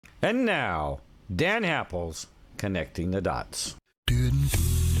And now, Dan Happel's Connecting the Dots.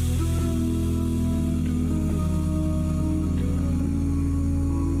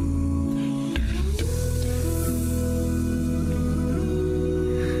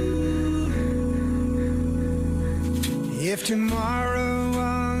 If tomorrow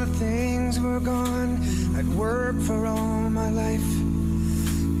all the things were gone, I'd work for all my life,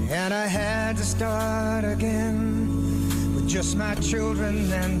 and I had to start again with just my children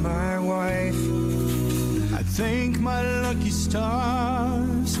and my wife. I thank my lucky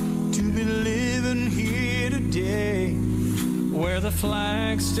stars to be living here today, where the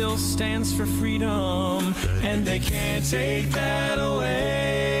flag still stands for freedom, and they can't take that away.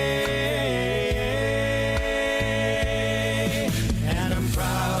 And I'm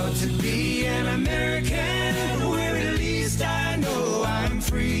proud to be an American, where at least I know I'm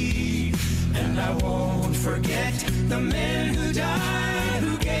free. And I won't forget the men who died,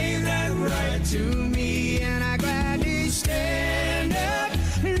 who gave that right to me. And I gladly stand up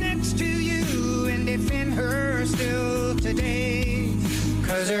next to you and defend her still today.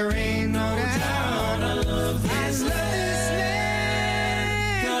 'Cause there ain't no doubt I love this land.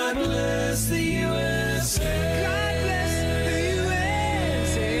 God bless the USA. God bless the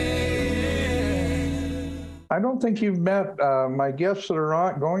USA. I don't think you've met my guests that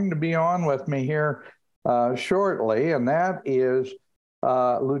are going to be on with me here shortly, and that is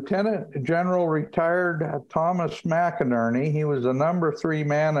Lieutenant General retired Thomas McInerney. He was the number 3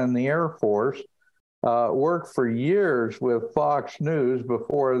 man in the Air Force, worked for years with Fox News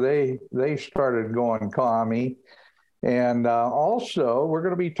before they started going commie. And also, we're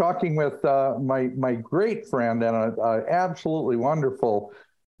going to be talking with my great friend and an absolutely wonderful,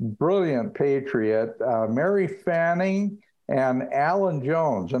 brilliant patriot, Mary Fanning and Alan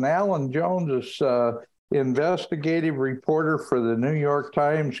Jones. And Alan Jones is investigative reporter for the New York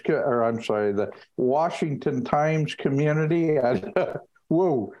Times, the Washington Times community.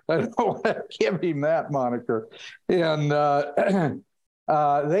 Whoa, I don't want to give him that moniker. And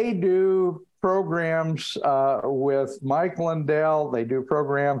they do programs with Mike Lindell. They do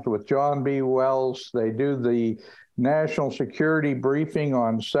programs with John B. Wells. They do the National Security Briefing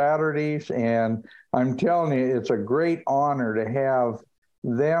on Saturdays. And I'm telling you, it's a great honor to have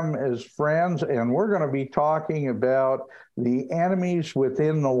them as friends. And we're going to be talking about the enemies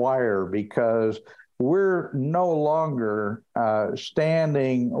within the wire, because we're no longer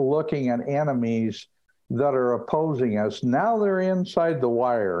standing looking at enemies that are opposing us. Now they're inside the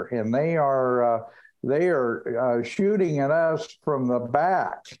wire, and they are shooting at us from the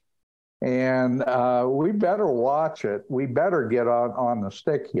back. And we better watch it. We better get on the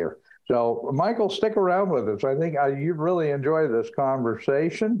stick here. So, Michael, stick around with us. I think you'd really enjoy this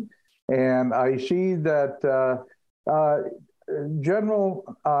conversation. And I see that General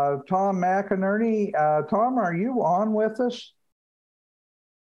Tom McInerney. Tom, are you on with us?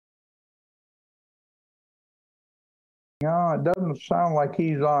 No, it doesn't sound like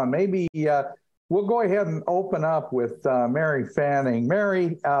he's on. Maybe we'll go ahead and open up with Mary Fanning.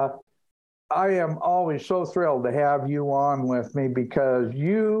 Mary, I am always so thrilled to have you on with me, because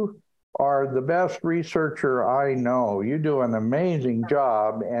you are the best researcher I know. You do an amazing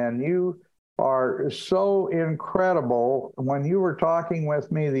job, and you are so incredible. When you were talking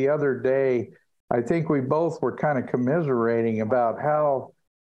with me the other day, I think we both were kind of commiserating about how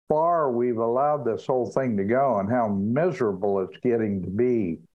far we've allowed this whole thing to go and how miserable it's getting to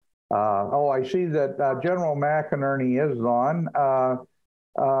be. I see that General McInerney is on.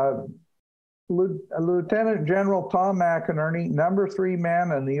 Lieutenant General Tom McInerney, number 3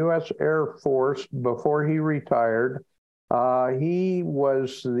 man in the U.S. Air Force before he retired. He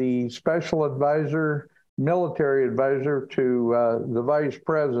was the special advisor, military advisor to the vice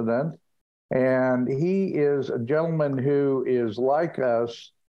president. And he is a gentleman who is, like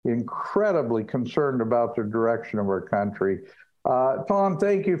us, incredibly concerned about the direction of our country. Tom,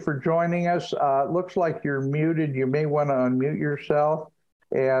 thank you for joining us. It looks like you're muted. You may want to unmute yourself.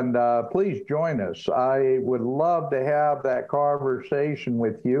 And please join us. I would love to have that conversation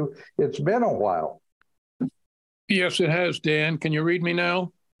with you. It's been a while. Yes, it has, Dan. Can you read me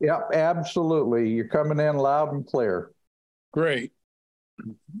now? Yep, absolutely. You're coming in loud and clear. Great.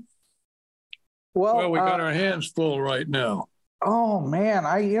 Well, we got our hands full right now. Oh, man.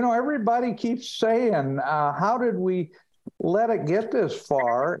 Everybody keeps saying, how did we let it get this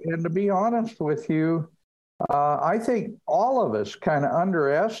far? And to be honest with you, I think all of us kind of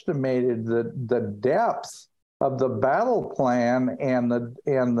underestimated the depth of the battle plan and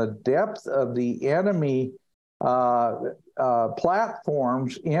the depth of the enemy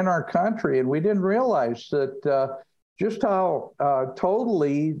platforms in our country, and we didn't realize that just how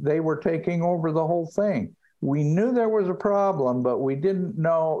totally they were taking over the whole thing. We knew there was a problem, but we didn't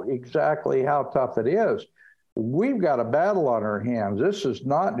know exactly how tough it is. We've got a battle on our hands. This is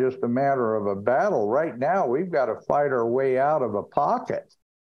not just a matter of a battle. Right now, we've got to fight our way out of a pocket.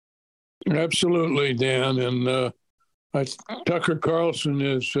 Absolutely, Dan. And Tucker Carlson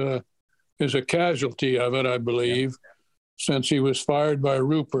is a casualty of it, I believe, since he was fired by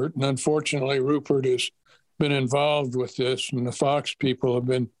Rupert. And unfortunately, Rupert has been involved with this, and the Fox people have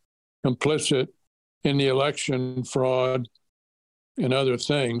been complicit in the election fraud and other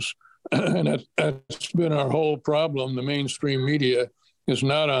things. And that's been our whole problem. The mainstream media is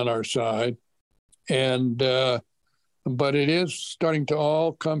not on our side. And but it is starting to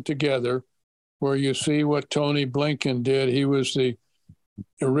all come together, where you see what Tony Blinken did. He was the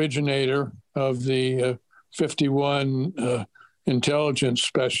originator of the 51 intelligence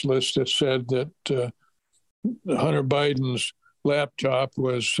specialists that said that Hunter Biden's laptop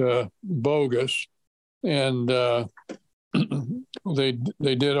was bogus. And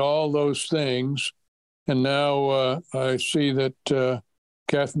they did all those things. And now I see that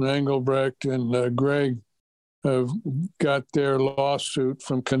Catherine Engelbrecht and Greg have got their lawsuit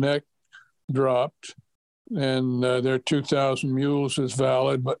from Connect dropped, and their 2,000 mules is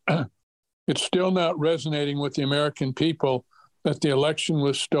valid, but it's still not resonating with the American people that the election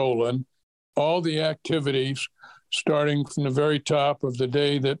was stolen. All the activities, starting from the very top of the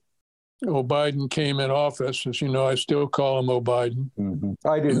day that O'Biden came in office, as you know, I still call him O'Biden. Mm-hmm.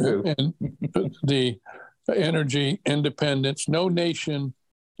 I do too. And the energy independence, no nation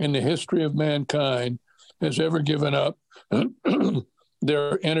in the history of mankind has ever given up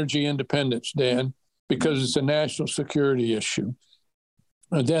their energy independence, Dan, because it's a national security issue.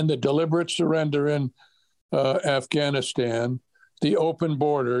 And then the deliberate surrender in Afghanistan, the open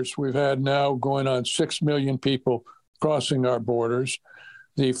borders, we've had now going on 6 million people crossing our borders,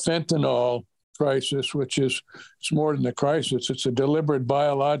 the fentanyl crisis, which is it's more than a crisis, it's a deliberate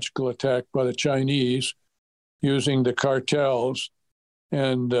biological attack by the Chinese using the cartels.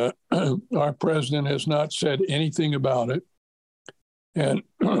 And our president has not said anything about it. And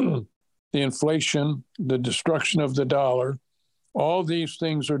the inflation, the destruction of the dollar, all these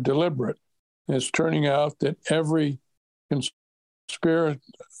things are deliberate. And it's turning out that every conspirator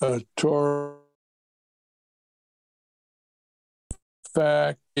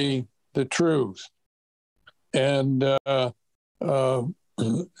fact the truth. And that's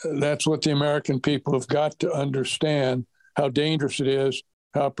what the American people have got to understand, how dangerous it is,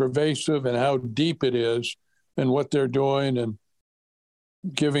 how pervasive and how deep it is, and what they're doing, and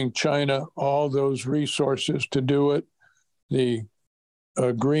giving China all those resources to do it. The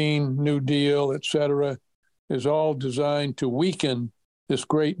Green New Deal, et cetera, is all designed to weaken this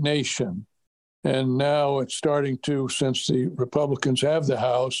great nation. And now it's starting to, since the Republicans have the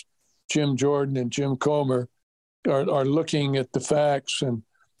House, Jim Jordan and Jim Comer are looking at the facts and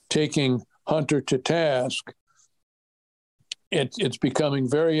taking Hunter to task. It's becoming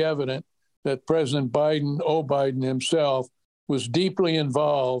very evident that President Biden himself, was deeply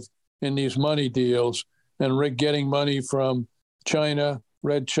involved in these money deals and getting money from China,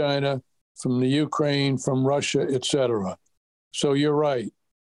 Red China, from the Ukraine, from Russia, et cetera. So you're right.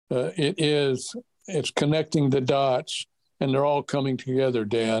 It's connecting the dots, and they're all coming together,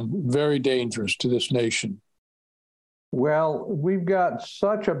 Dan. Very dangerous to this nation. Well, we've got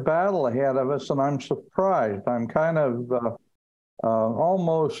such a battle ahead of us, and I'm surprised. I'm kind of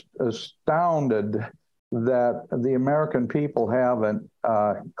almost astounded that the American people haven't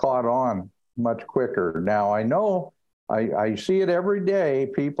caught on much quicker. Now, I know I see it every day.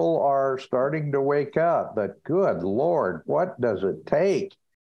 People are starting to wake up, but good Lord, what does it take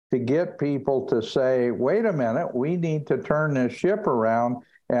to get people to say, wait a minute, we need to turn this ship around,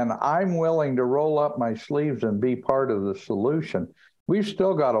 and I'm willing to roll up my sleeves and be part of the solution. We've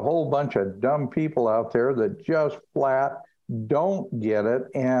still got a whole bunch of dumb people out there that just flat don't get it,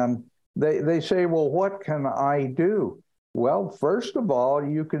 and they say, well, what can I do? Well, first of all,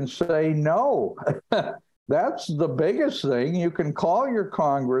 you can say no. That's the biggest thing. You can call your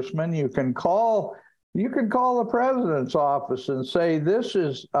congressman, you can call the president's office and say, this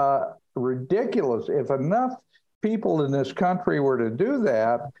is ridiculous. If enough people in this country were to do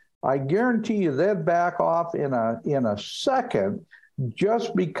that, I guarantee you they'd back off in a second,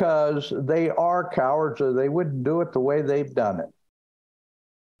 just because they are cowards, or they wouldn't do it the way they've done it.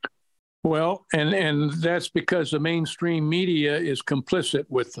 Well, and that's because the mainstream media is complicit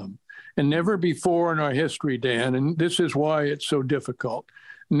with them. And never before in our history, Dan, and this is why it's so difficult,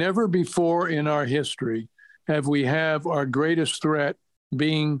 never before in our history have we our greatest threat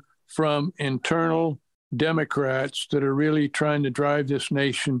being from internal Democrats that are really trying to drive this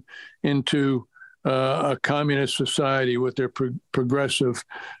nation into a communist society with their progressive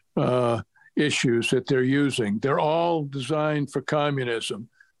issues that they're using. They're all designed for communism.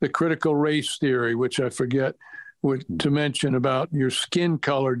 The critical race theory, which I forget to mention about your skin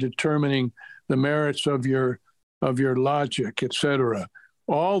color determining the merits of your logic, et cetera.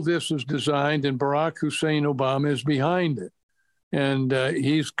 All this is designed, and Barack Hussein Obama is behind it. And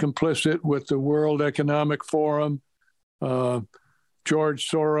he's complicit with the World Economic Forum, George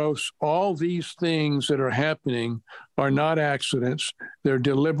Soros. All these things that are happening are not accidents. They're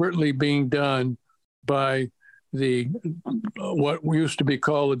deliberately being done by what used to be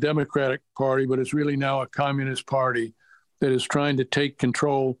called the Democratic Party, but is really now a communist party that is trying to take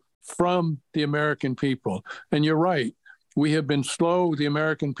control from the American people. And you're right. We have been slow. The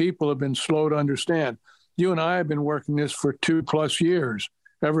American people have been slow to understand. You and I have been working this for 2+ years,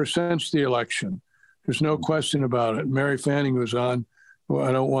 ever since the election. There's no question about it. Mary Fanning was on. Well,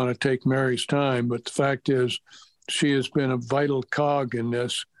 I don't want to take Mary's time, but the fact is she has been a vital cog in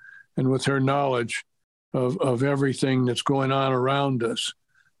this, and with her knowledge of everything that's going on around us.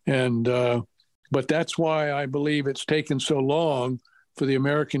 And but that's why I believe it's taken so long for the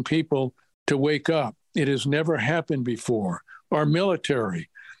American people to wake up. It has never happened before. Our military,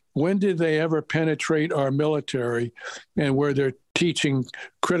 when did they ever penetrate our military, and where they're teaching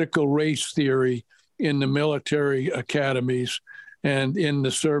critical race theory in the military academies and in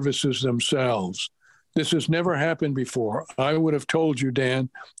the services themselves? This has never happened before. I would have told you, Dan,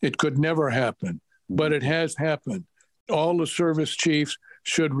 it could never happen, but it has happened. All the service chiefs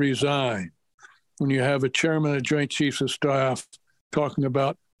should resign. When you have a chairman of Joint Chiefs of Staff talking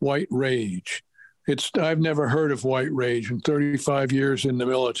about white rage, I've never heard of white rage in 35 years in the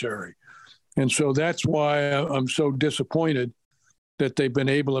military. And so that's why I'm so disappointed that they've been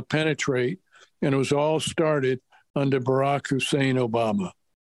able to penetrate. And it was all started under Barack Hussein Obama.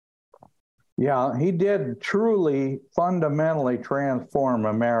 Yeah, he did truly fundamentally transform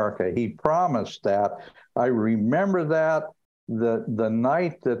America. He promised that. I remember that the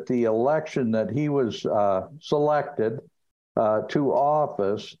night that the election that he was selected to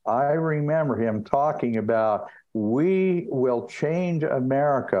office, I remember him talking about, we will change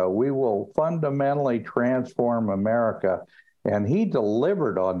America. We will fundamentally transform America. And he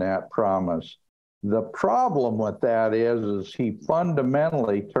delivered on that promise. The problem with that is he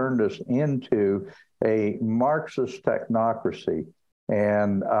fundamentally turned us into a Marxist technocracy.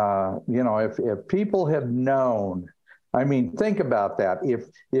 And, if people had known, I mean, think about that.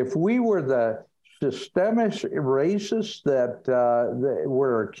 If we were the systemic racists that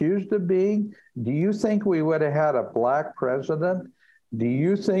we're accused of being, do you think we would have had a black president? Do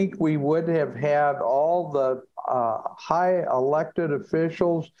you think we would have had all the high elected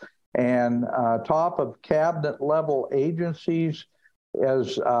officials and top of cabinet level agencies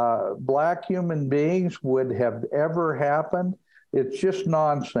as black human beings would have ever happened? It's just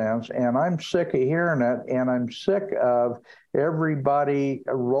nonsense, and I'm sick of hearing it, and I'm sick of everybody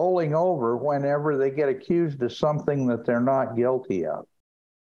rolling over whenever they get accused of something that they're not guilty of.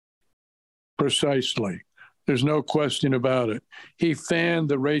 Precisely. There's no question about it. He fanned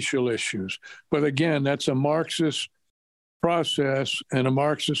the racial issues. But again, that's a Marxist process and a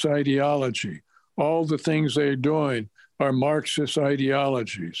Marxist ideology. All the things they're doing are Marxist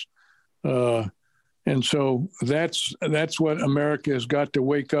ideologies. And so that's what America has got to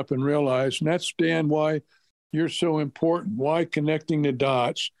wake up and realize. And that's, Dan, why you're so important, why Connecting the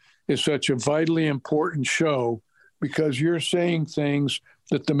Dots is such a vitally important show, because you're saying things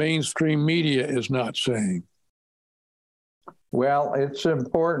that the mainstream media is not saying. Well, it's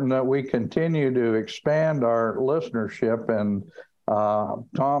important that we continue to expand our listenership. And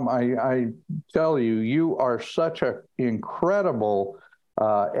Tom, I tell you, you are such an incredible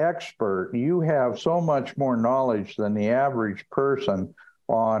expert. You have so much more knowledge than the average person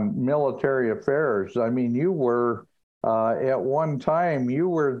on military affairs. I mean, you were at one time, you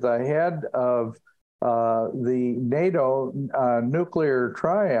were the head of the NATO nuclear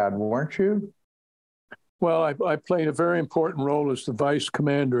triad, weren't you? Well, I played a very important role as the vice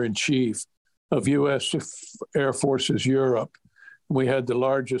commander-in-chief of U.S. Air Forces Europe. We had the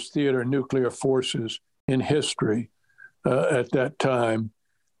largest theater nuclear forces in history at that time.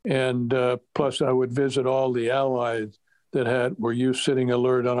 And plus, I would visit all the allies that were used sitting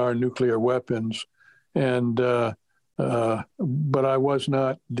alert on our nuclear weapons. And but I was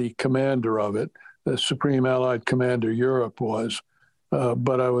not the commander of it. The Supreme Allied Commander Europe was.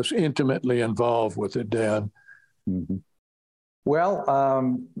 But I was intimately involved with it, Dan. Mm-hmm. Well,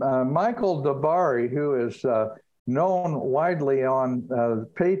 Michael Dabari, who is known widely on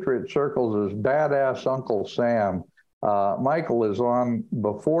Patriot circles as Badass Uncle Sam. Michael is on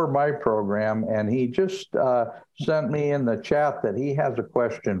before my program, and he just sent me in the chat that he has a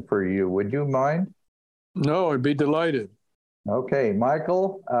question for you. Would you mind? No, I'd be delighted. Okay,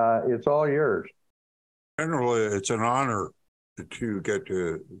 Michael, it's all yours. General, it's an honor to get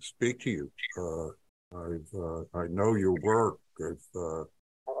to speak to you. I know your work.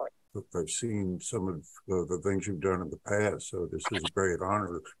 I've seen some of the things you've done in the past, so this is a great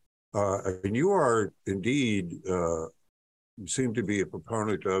honor. And you are indeed, you seem to be a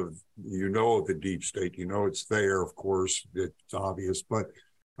proponent of, the deep state. It's there, of course, it's obvious, but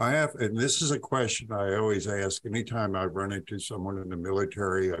I have, and this is a question I always ask anytime I run into someone in the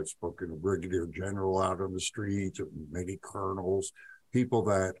military. I've spoken to Brigadier General out on the streets, many colonels, people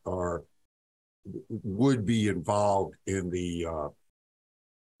that would be involved in the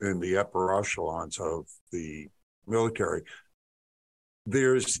upper echelons of the military.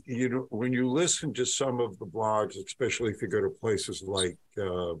 There's, when you listen to some of the blogs, especially if you go to places like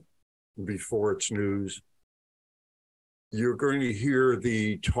Before It's News, you're going to hear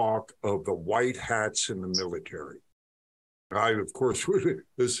the talk of the white hats in the military. I, of course,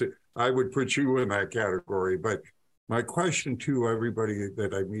 I would put you in that category, but my question to everybody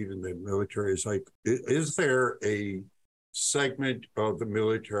that I meet in the military is like, is there a segment of the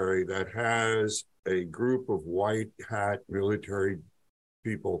military that has a group of white hat military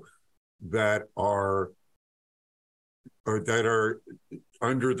people that are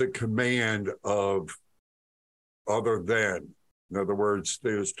under the command of other than? In other words,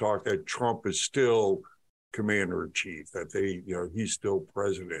 there's talk that Trump is still commander-in-chief, that he's still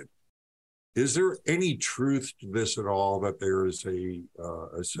president. Is there any truth to this at all, that there is a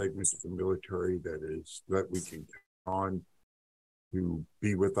segment of the military that we can count on to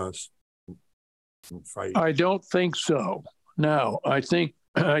be with us and fight? I don't think so. No, I think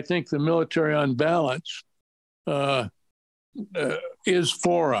the military on balance is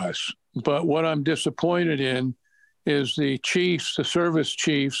for us. But what I'm disappointed in is the service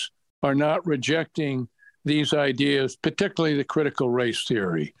chiefs are not rejecting these ideas, particularly the critical race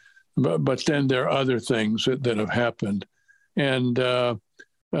theory. But then there are other things that have happened. And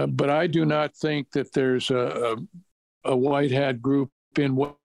but I do not think that there's a white hat group in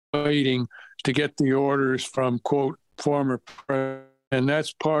waiting to get the orders from, quote, former president. And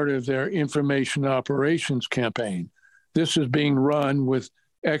that's part of their information operations campaign. This is being run with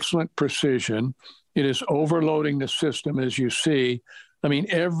excellent precision. It is overloading the system, as you see. I mean,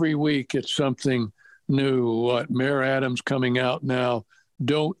 every week it's something new. Mayor Adams coming out now,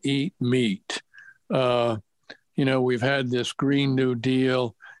 don't eat meat. We've had this Green New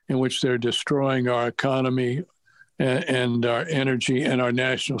Deal in which they're destroying our economy and our energy and our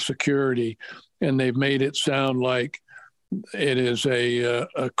national security. And they've made it sound like it is a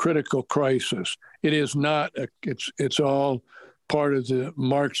critical crisis. It is not. It's all part of the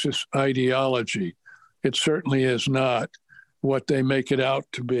Marxist ideology. It certainly is not what they make it out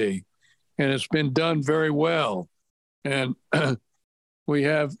to be. And it's been done very well. And we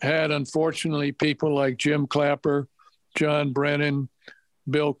have had, unfortunately, people like Jim Clapper, John Brennan,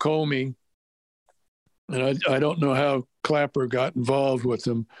 Bill Comey, and I don't know how Clapper got involved with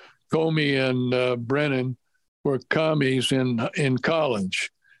them. Comey and Brennan were commies in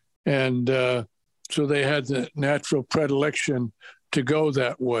college. And so they had the natural predilection to go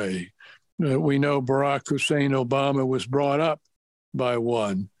that way. We know Barack Hussein Obama was brought up by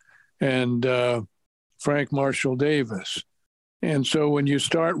one, and Frank Marshall Davis. And so when you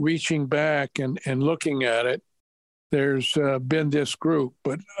start reaching back and looking at it, there's been this group.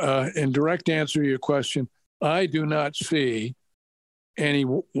 But in direct answer to your question, I do not see any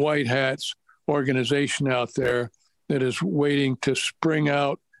white hats organization out there that is waiting to spring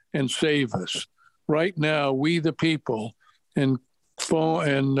out and save us. Right now, we the people, and phone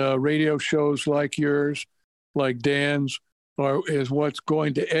and radio shows like yours, like Dan's, is what's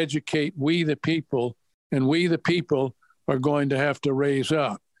going to educate we the people, and we the people are going to have to raise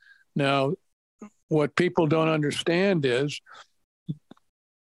up. Now, what people don't understand is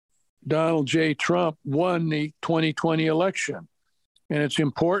Donald J. Trump won the 2020 election, and it's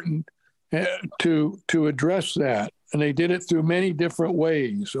important to address that. And they did it through many different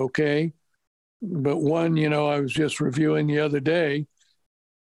ways, okay? But one, I was just reviewing the other day,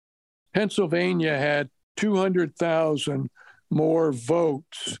 Pennsylvania had 200,000 more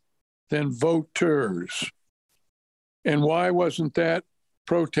votes than voters. And why wasn't that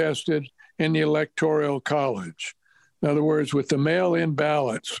protested in the Electoral College? In other words, with the mail-in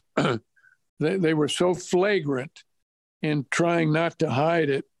ballots, they were so flagrant in trying not to hide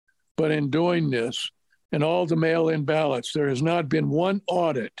it, but in doing this, and all the mail-in ballots. There has not been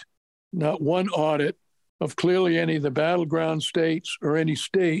not one audit of clearly any of the battleground states or any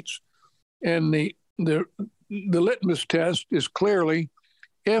states. And the litmus test is clearly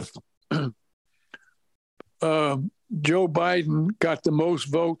if Joe Biden got the most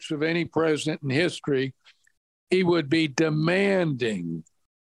votes of any president in history, he would be demanding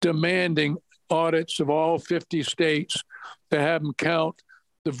audits of all 50 states to have him count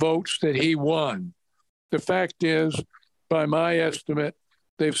the votes that he won. The fact is, by my estimate,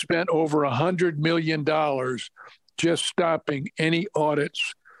 they've spent over $100 million just stopping any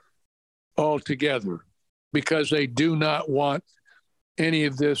audits altogether because they do not want any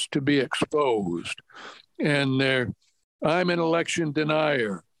of this to be exposed. And I'm an election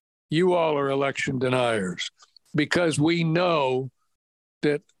denier. You all are election deniers because we know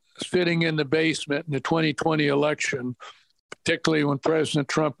that sitting in the basement in the 2020 election, particularly when President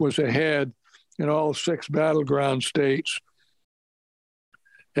Trump was ahead in all 6 battleground states,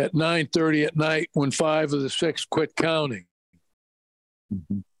 at 9:30 at night when 5 of the 6 quit counting.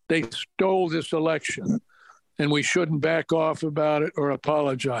 Mm-hmm. They stole this election, and we shouldn't back off about it or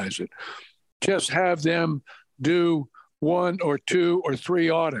apologize it. Just have them do 1 or 2 or 3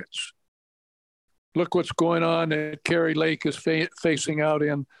 audits. Look what's going on that Kerry Lake is facing out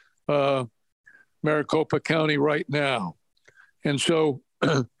in Maricopa County right now. And so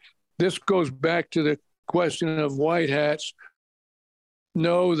this goes back to the question of white hats.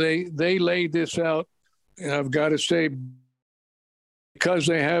 No, they laid this out, and I've got to say, because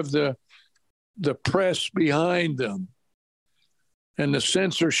they have the press behind them and the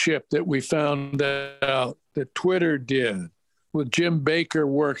censorship that we found out that Twitter did with Jim Baker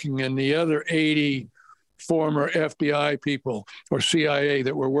working and the other 80 former FBI people or CIA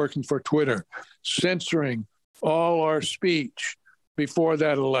that were working for Twitter, censoring all our speech before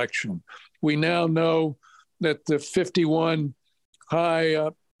that election. We now know that the 51 high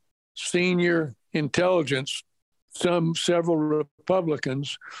senior intelligence, several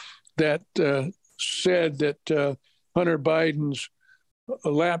Republicans that said that Hunter Biden's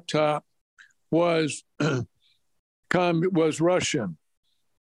laptop was Russian.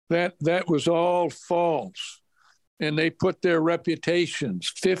 That was all false, and they put their reputations.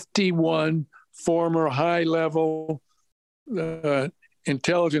 51 former high-level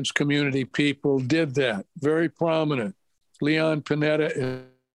intelligence community people did that. Very prominent. Leon Panetta.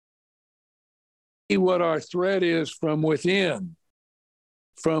 What our threat is from within.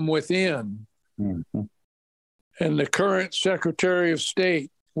 Mm-hmm. And the current Secretary of State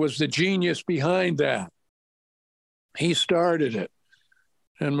was the genius behind that. He started it.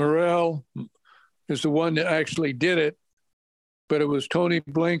 And Morrell is the one that actually did it, but it was Tony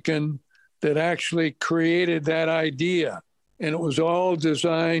Blinken that actually created that idea. And it was all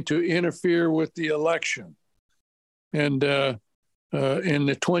designed to interfere with the election. And in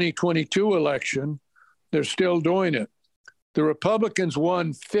the 2022 election, they're still doing it. The Republicans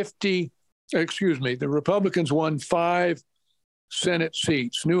won 5 Senate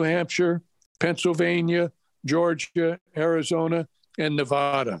seats: New Hampshire, Pennsylvania, Georgia, Arizona, and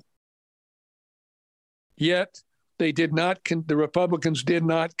Nevada. Yet the Republicans did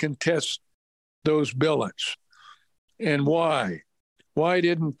not contest those billets. And why? Why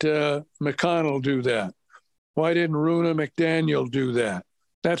didn't McConnell do that? Why didn't Runa McDaniel do that?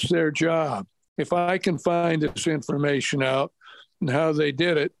 That's their job. If I can find this information out and how they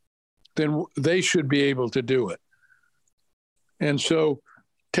did it, then they should be able to do it. And so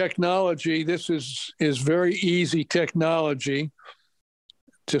technology, this is very easy technology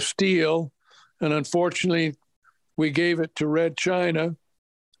to steal. And unfortunately, we gave it to Red China,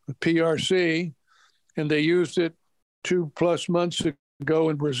 PRC, and they used it 2+ months ago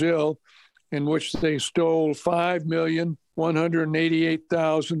in Brazil, in which they stole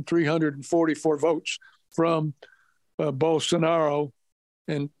 5,188,344 votes from Bolsonaro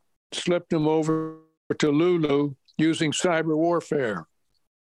and slipped them over to Lulu using cyber warfare.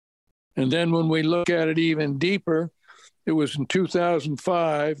 And then when we look at it even deeper, it was in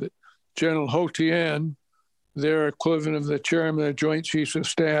 2005 that General Ho Tien, their equivalent of the chairman of the Joint Chiefs of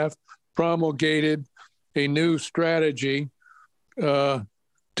Staff, promulgated a new strategy to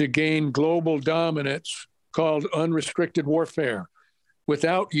gain global dominance called unrestricted warfare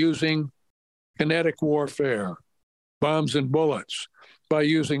without using kinetic warfare, bombs and bullets, by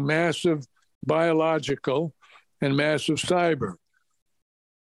using massive biological and massive cyber.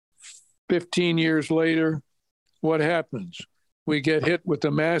 15 years later, what happens? We get hit with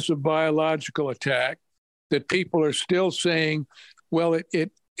a massive biological attack that people are still saying, well,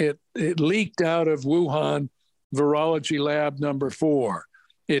 it leaked out of Wuhan Virology Lab number 4.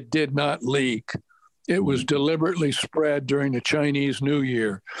 It did not leak. It was deliberately spread during the Chinese New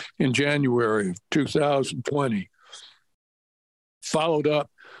Year in January of 2020, followed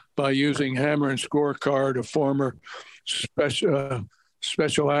up by using Hammer and Scorecard, a former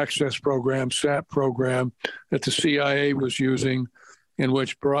special access program, SAP program, that the CIA was using, in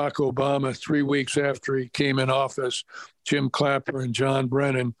which Barack Obama, 3 weeks after he came in office, Jim Clapper and John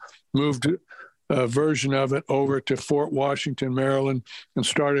Brennan moved a version of it over to Fort Washington, Maryland, and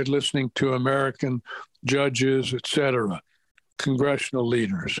started listening to American judges, et cetera, congressional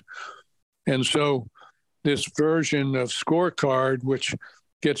leaders. And so this version of Scorecard, which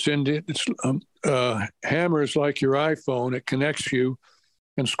gets into Hammer is like your iPhone, it connects you,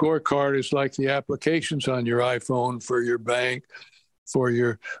 and Scorecard is like the applications on your iPhone for your bank, for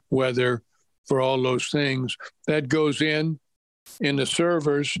your weather, for all those things. That goes in the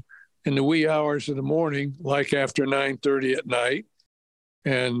servers in the wee hours of the morning, like after 9:30 at night,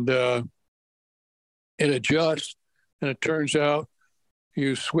 and it adjusts, and it turns out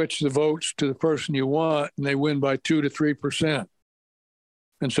you switch the votes to the person you want, and they win by 2 to 3%.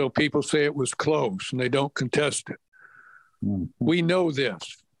 And so people say it was close, and they don't contest it. Mm-hmm. We know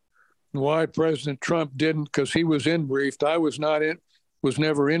this. Why President Trump didn't, because he was in briefed. I was never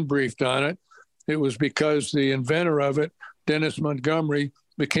in briefed on it. It was because the inventor of it, Dennis Montgomery,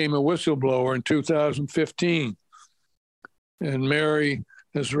 became a whistleblower in 2015. And Mary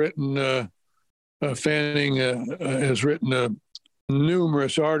has written, Fanning has written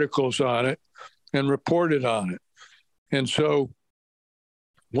numerous articles on it and reported on it. And so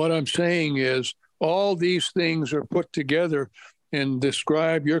what I'm saying is all these things are put together and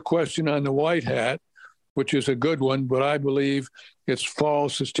describe your question on the white hat, which is a good one, but I believe it's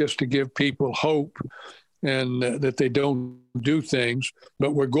false. It's just to give people hope and that they don't do things,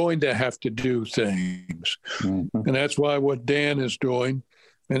 but we're going to have to do things. Mm-hmm. And that's why what Dan is doing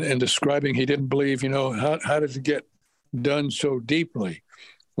and describing, he didn't believe, how did it get done so deeply?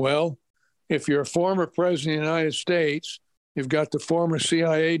 Well, if you're a former president of the United States, you've got the former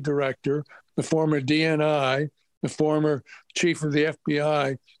CIA director, the former DNI, the former chief of the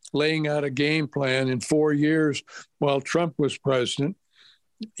FBI laying out a game plan in 4 years while Trump was president.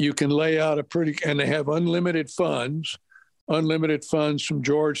 You can lay out and they have unlimited funds from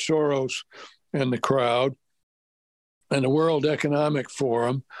George Soros and the crowd and the World Economic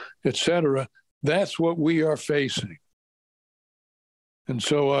Forum, et cetera. That's what we are facing. And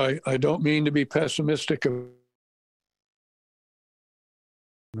so I don't mean to be pessimistic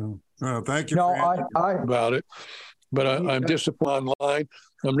thank you about it, but I'm disappointed online.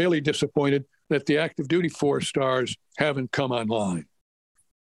 I'm really disappointed that the active duty 4-stars haven't come online.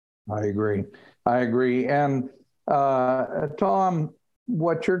 I agree. And Tom,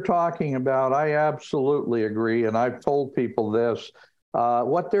 what you're talking about, I absolutely agree. And I've told people this.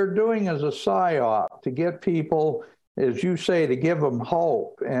 What they're doing is a psyop to get people, as you say, to give them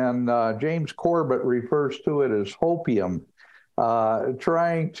hope. And James Corbett refers to it as hopium,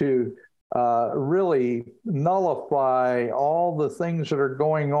 trying to really nullify all the things that are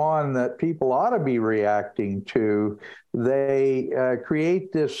going on that people ought to be reacting to. They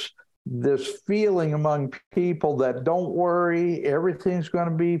create this feeling among people that don't worry, everything's going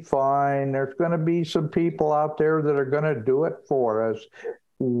to be fine. There's going to be some people out there that are going to do it for us.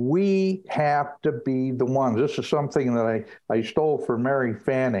 We have to be the ones. This is something that I stole from Mary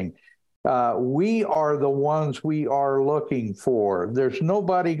Fanning. We are the ones we are looking for. There's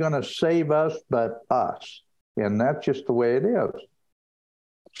nobody going to save us but us. And that's just the way it is.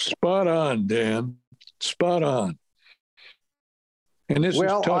 Spot on, Dan. Spot on. And this is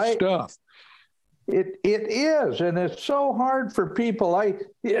tough stuff. It is, and it's so hard for people.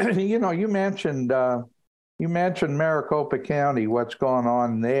 You mentioned Maricopa County, what's going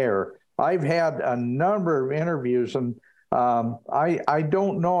on there. I've had a number of interviews, and I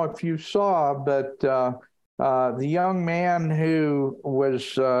don't know if you saw, but the young man who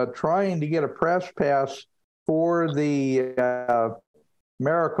was trying to get a press pass for the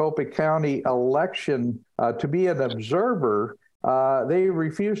Maricopa County election to be an observer, they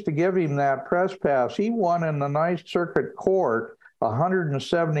refused to give him that press pass. He won in the Ninth Circuit Court a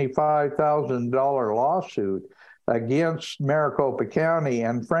 $175,000 lawsuit against Maricopa County.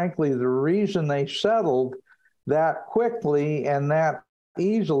 And frankly, the reason they settled that quickly and that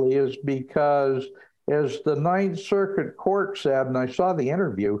easily is because, as the Ninth Circuit Court said, and I saw the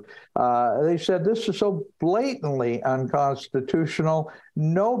interview, they said this is so blatantly unconstitutional,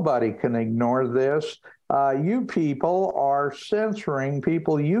 nobody can ignore this. You people are censoring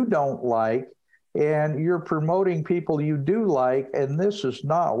people you don't like, and you're promoting people you do like, and this is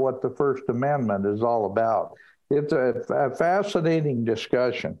not what the First Amendment is all about. It's a fascinating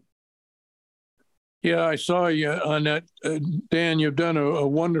discussion. Yeah, I saw you on that. Dan, you've done a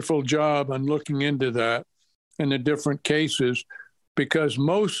wonderful job on looking into that and the different cases, because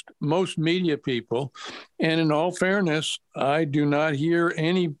most media people, and in all fairness, I do not hear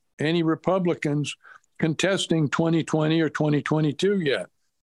any Republicans contesting 2020 or 2022 yet.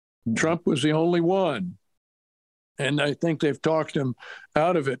 Trump was the only one. And I think they've talked him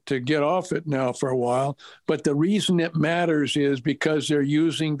out of it to get off it now for a while. But the reason it matters is because they're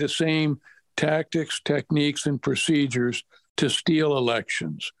using the same tactics, techniques, and procedures to steal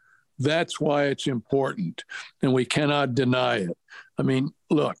elections. That's why it's important, and we cannot deny it. I mean,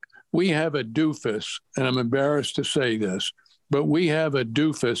 look, we have a doofus, and I'm embarrassed to say this, but we have a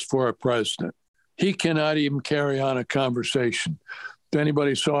doofus for a president. He cannot even carry on a conversation. If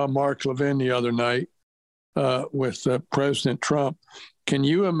anybody saw Mark Levin the other night with President Trump, can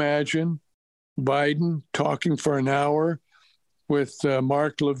you imagine Biden talking for an hour with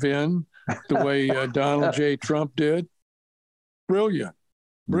Mark Levin the way Donald J. Trump did? Brilliant.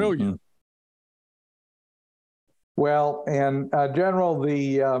 Brilliant. Mm-hmm. Well, and General,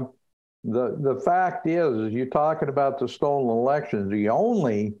 the fact is you're talking about the stolen elections.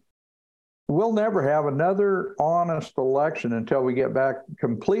 We'll never have another honest election until we get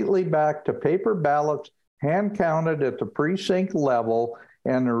completely back to paper ballots, hand counted at the precinct level,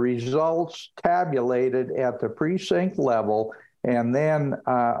 and the results tabulated at the precinct level, and then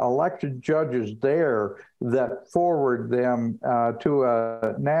elected judges there that forward them to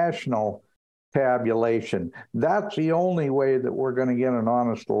a national tabulation. That's the only way that we're going to get an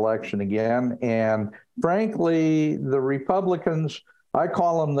honest election again. And frankly, the Republicans, I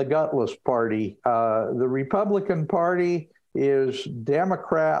call them the gutless party. The Republican Party is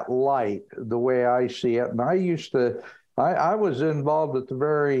Democrat light, the way I see it. And I was involved at the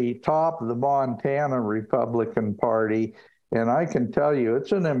very top of the Montana Republican Party. And I can tell you,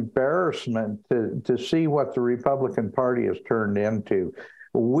 it's an embarrassment to see what the Republican Party has turned into.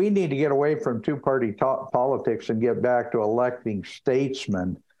 We need to get away from two-party politics and get back to electing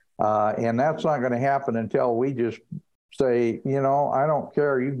statesmen. And that's not going to happen until we just say, I don't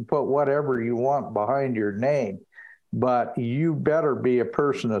care. You can put whatever you want behind your name, but you better be a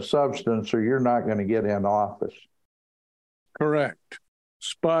person of substance or you're not going to get in office. Correct.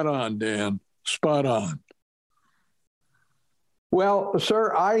 Spot on, Dan. Spot on. Well,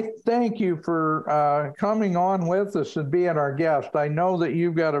 sir, I thank you for coming on with us and being our guest. I know that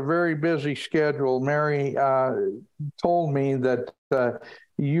you've got a very busy schedule. Mary told me that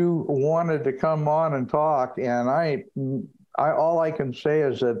you wanted to come on and talk, and I all I can say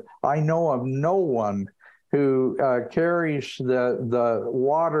is that I know of no one who carries the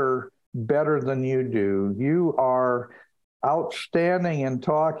water better than you do. You are outstanding in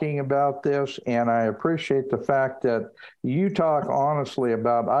talking about this, and I appreciate the fact that you talk honestly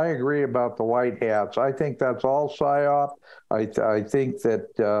about, I agree about the white hats. I think that's all PSYOP. I think that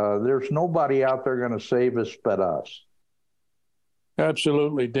there's nobody out there going to save us but us.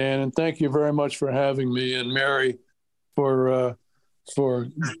 Absolutely, Dan, and thank you very much for having me, and Mary for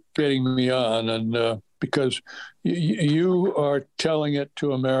getting me on, and because you are telling it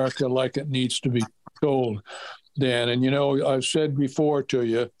to America like it needs to be told, Dan. And, I've said before to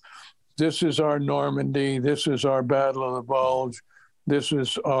you, this is our Normandy. This is our Battle of the Bulge. This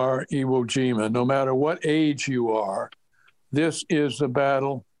is our Iwo Jima. No matter what age you are, this is the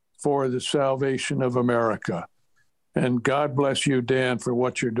battle for the salvation of America. And God bless you, Dan, for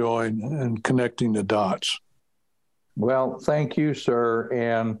what you're doing and connecting the dots. Well, thank you, sir.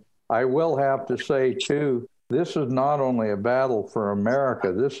 And I will have to say, too, this is not only a battle for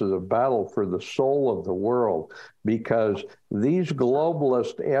America, this is a battle for the soul of the world, because these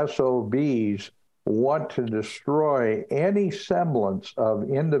globalist SOBs want to destroy any semblance of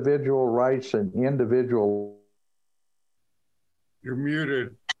individual rights and individual. You're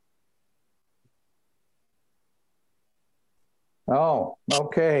muted. Oh,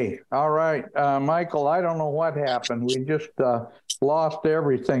 okay. All right. Michael, I don't know what happened. We just lost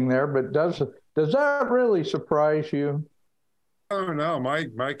everything there, but does that really surprise you? Oh, no,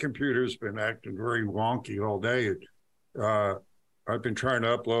 my computer's been acting very wonky all day. I've been trying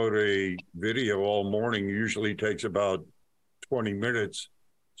to upload a video all morning. Usually takes about 20 minutes.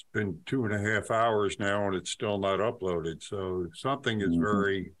 It's been 2.5 hours now, and it's still not uploaded. So something is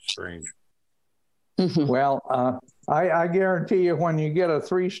very strange. Well, I guarantee you, when you get a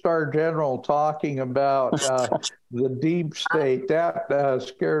 3-star general talking about the deep state, that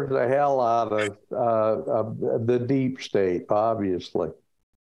scares the hell out of the deep state, obviously.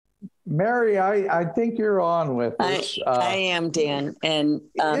 Mary, I think you're on with us. I am, Dan. And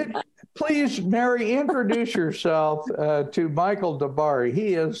Please, Mary, introduce yourself to Michael DeBari.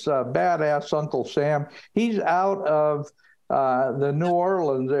 He is badass Uncle Sam. He's out of the New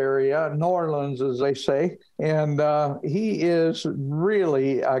Orleans area, New Orleans, as they say, and he is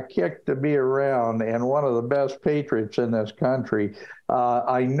really a kick to be around and one of the best patriots in this country.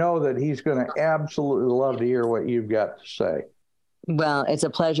 I know that he's going to absolutely love to hear what you've got to say. Well, it's a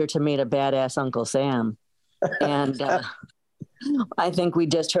pleasure to meet a badass Uncle Sam. And I think we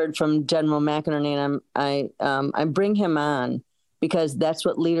just heard from General McInerney, and I bring him on because that's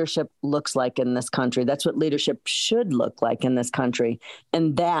what leadership looks like in this country. That's what leadership should look like in this country.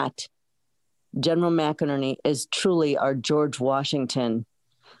 And that General McInerney is truly our George Washington,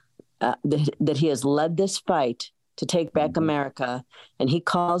 that he has led this fight to take back America, and he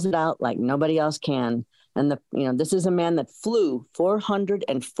calls it out like nobody else can. And this is a man that flew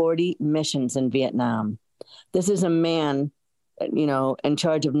 440 missions in Vietnam. This is a man, in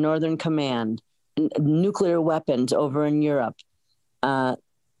charge of Northern Command, nuclear weapons over in Europe. General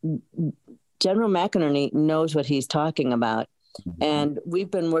McInerney knows what he's talking about. And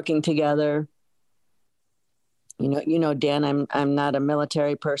we've been working together. Dan, I'm not a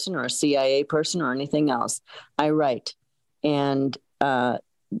military person or a CIA person or anything else. I write. And,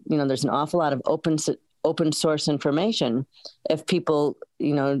 there's an awful lot of open source information if people,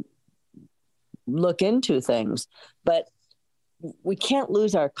 look into things. But we can't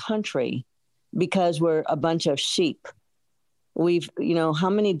lose our country because we're a bunch of sheep. We've, how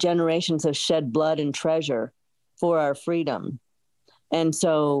many generations have shed blood and treasure for our freedom? And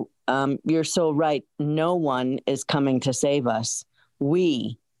so you're so right. No one is coming to save us.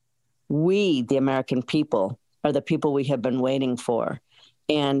 We, the American people, are the people we have been waiting for.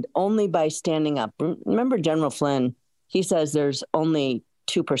 And only by standing up. Remember General Flynn, he says there's only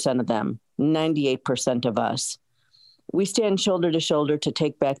 2% of them, 98% of us. We stand shoulder to shoulder to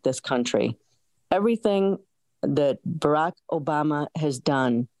take back this country. Everything that Barack Obama has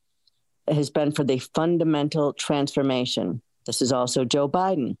done has been for the fundamental transformation. This is also Joe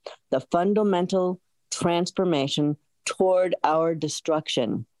Biden, the fundamental transformation toward our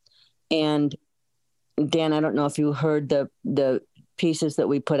destruction. And Dan, I don't know if you heard the pieces that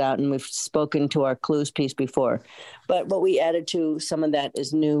we put out, and we've spoken to our clues piece before, but what we added to some of that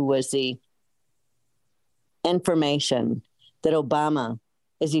is new was the information that Obama,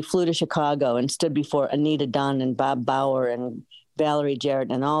 as he flew to Chicago and stood before Anita Dunn and Bob Bauer and Valerie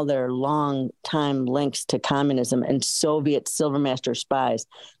Jarrett and all their long time links to communism and Soviet Silvermaster spies,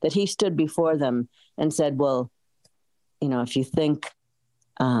 that he stood before them and said, well, if you think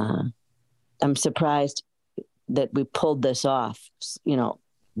I'm surprised that we pulled this off,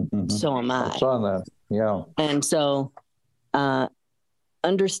 so am I. I saw that, yeah. And so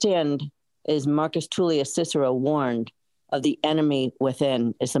understand, as Marcus Tullius Cicero warned, of the enemy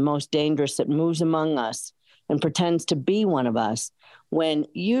within is the most dangerous, that moves among us and pretends to be one of us.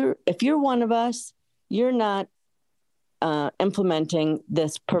 If you're one of us, you're not implementing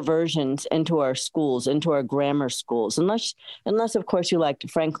this perversions into our schools, into our grammar schools, unless of course you like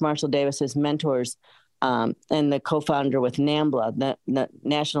Frank Marshall Davis's mentors and the co-founder with NAMBLA, the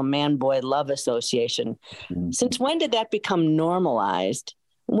National Man-Boy Love Association. Mm-hmm. Since when did that become normalized?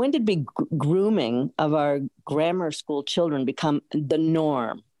 When did grooming of our grammar school children become the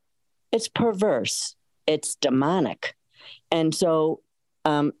norm? It's perverse. It's demonic. And so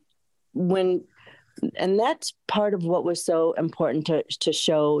and that's part of what was so important to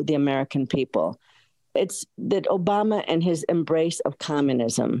show the American people. It's that Obama and his embrace of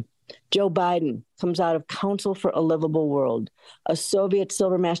communism. Joe Biden comes out of Council for a Livable World, a Soviet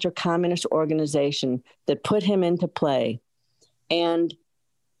Silvermaster communist organization that put him into play. And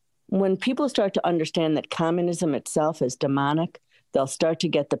when people start to understand that communism itself is demonic, they'll start to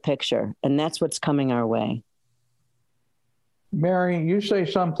get the picture. And that's what's coming our way. Mary, you say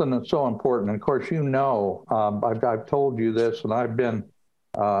something that's so important. Of course, I've told you this, and I've been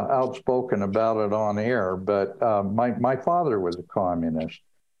outspoken about it on air, but my father was a communist.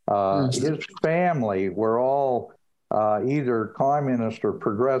 His family were all either communist or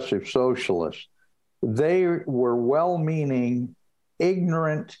progressive socialists. They were well-meaning,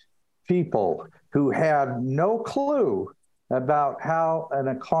 ignorant people who had no clue about how an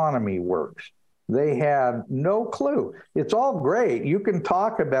economy works. They had no clue. It's all great. You can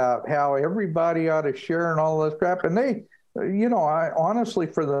talk about how everybody ought to share and all this crap. And they, I honestly,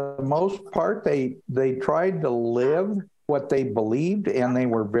 for the most part, they tried to live what they believed, and they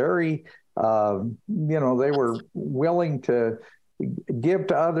were very, they were willing to give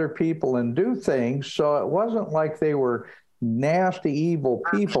to other people and do things. So it wasn't like they were nasty, evil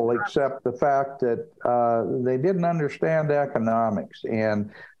people, except the fact that they didn't understand economics.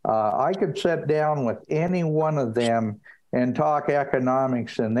 And I could sit down with any one of them and talk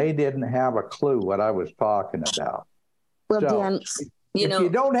economics, and they didn't have a clue what I was talking about. Well, So, Dan, you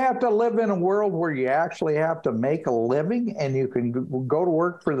don't have to live in a world where you actually have to make a living and you can go to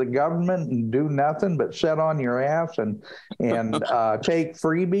work for the government and do nothing but sit on your ass and take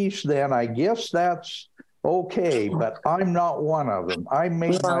freebies, then I guess that's okay. But I'm not one of them. I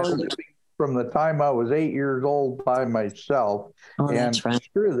made my living from the time I was 8 years old by myself. That's right.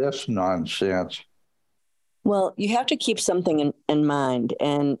 Screw this nonsense. Well, you have to keep something in mind,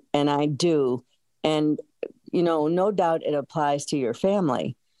 and I do. And no doubt it applies to your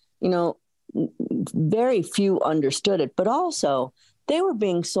family. Very few understood it, but also they were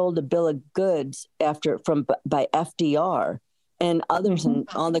being sold a bill of goods by FDR and others and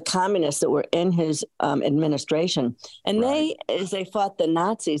all the communists that were in his administration. And right. As they fought the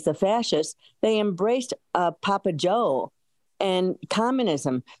Nazis, the fascists, they embraced Papa Joe and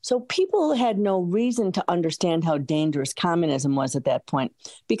communism. So people had no reason to understand how dangerous communism was at that point,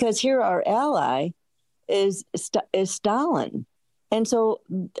 because here our ally is Stalin. And so,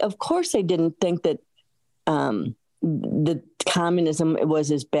 of course, they didn't think that the communism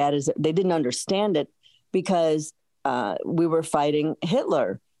was as bad as they didn't understand it, because we were fighting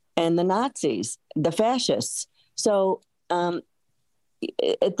Hitler and the Nazis, the fascists. So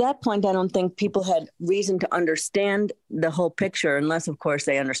at that point, I don't think people had reason to understand the whole picture, unless, of course,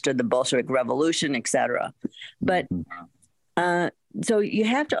 they understood the Bolshevik Revolution, et cetera. But so you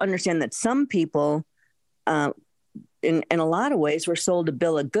have to understand that some people, in a lot of ways, were sold a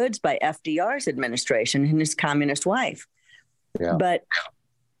bill of goods by FDR's administration and his communist wife. Yeah. But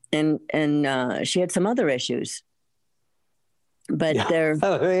and she had some other issues. But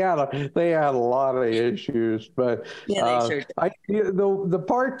they had a lot of issues. But yeah, they sure the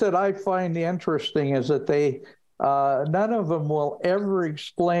part that I find interesting is that they none of them will ever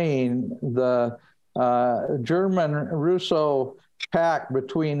explain the German-Russo pact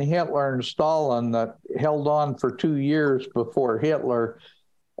between Hitler and Stalin that held on for 2 years before Hitler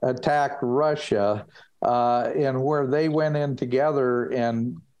attacked Russia, and where they went in together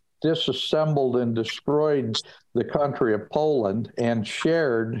and disassembled and destroyed the country of Poland and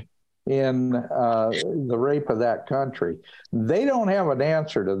shared in the rape of that country. They don't have an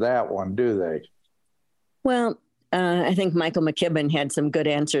answer to that one, do they? Well, I think Michael McKibben had some good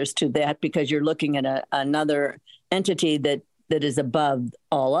answers to that, because you're looking at another entity that is above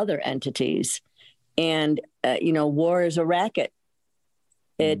all other entities. And, war is a racket.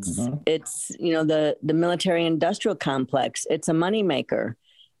 It's the military industrial complex. It's a moneymaker.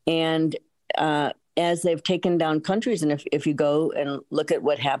 And as they've taken down countries, and if you go and look at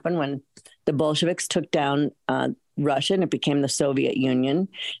what happened when the Bolsheviks took down Russia and it became the Soviet Union,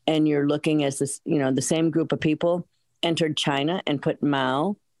 and you're looking as this, the same group of people entered China and put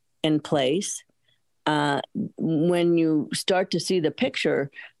Mao in place. When you start to see the picture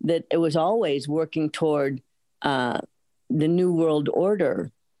that it was always working toward the New World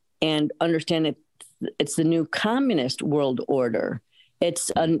Order, and understand it's the new communist world order.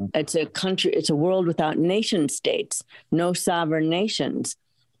 It's a country. It's a world without nation states, no sovereign nations.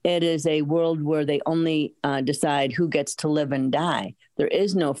 It is a world where they only decide who gets to live and die. There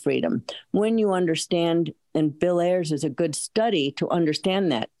is no freedom. When you understand, and Bill Ayers is a good study to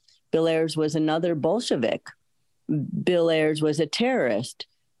understand that. Bill Ayers was another Bolshevik. Bill Ayers was a terrorist.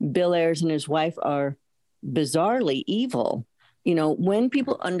 Bill Ayers and his wife are bizarrely evil. When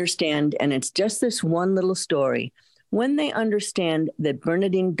people understand, and it's just this one little story, when they understand that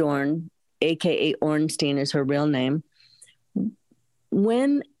Bernadine Dorn, a.k.a. Ornstein is her real name,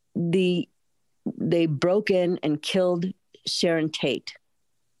 when they broke in and killed Sharon Tate,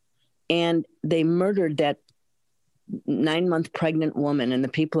 and they murdered that 9-month pregnant woman and the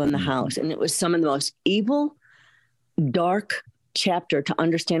people in the house, and it was some of the most evil, dark chapter to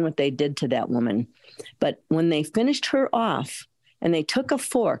understand what they did to that woman. But when they finished her off, and they took a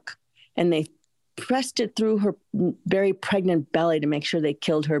fork and they pressed it through her very pregnant belly to make sure they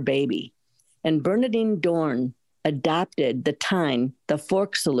killed her baby. And Bernadine Dorn adopted the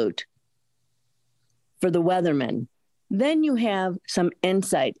fork salute for the Weathermen. Then you have some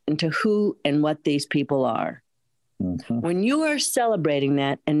insight into who and what these people are. Mm-hmm. When you are celebrating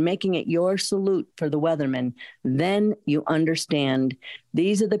that and making it your salute for the Weathermen, then you understand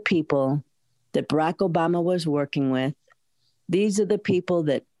these are the people that Barack Obama was working with. These are the people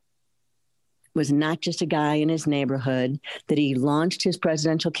that was not just a guy in his neighborhood, that he launched his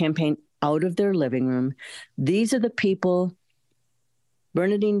presidential campaign out of their living room. These are the people,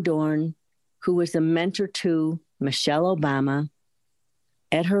 Bernadine Dorn, who was the mentor to Michelle Obama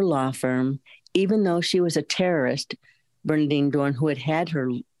at her law firm, even though she was a terrorist, Bernadine Dorn, who had her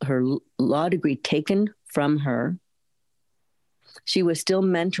law degree taken from her. She was still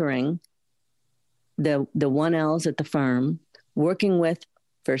mentoring the 1Ls at the firm, working with,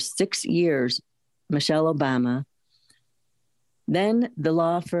 for 6 years, Michelle Obama. Then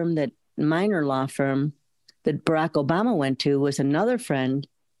the minor law firm that Barack Obama went to was another friend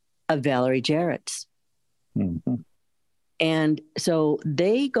of Valerie Jarrett's. Mm-hmm. And so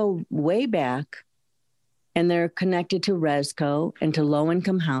they go way back, and they're connected to RESCO and to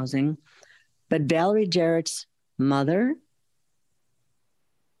low-income housing. But Valerie Jarrett's mother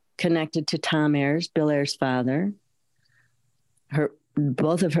connected to Tom Ayers, Bill Ayers' father,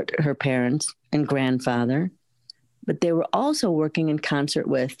 both of her parents and grandfather. But they were also working in concert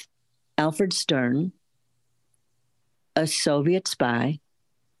with Alfred Stern, a Soviet spy,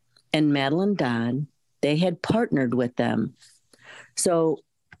 and Madeline Dodd. They had partnered with them. So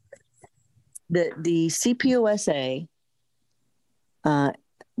the CPUSA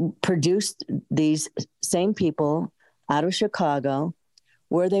produced these same people out of Chicago,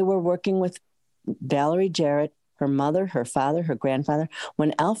 where they were working with Valerie Jarrett, her mother, her father, her grandfather.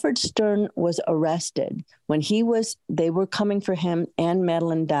 When Alfred Stern was arrested, they were coming for him and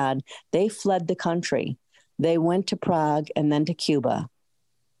Madeline Dodd, they fled the country. They went to Prague and then to Cuba.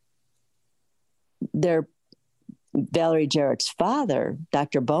 Valerie Jarrett's father,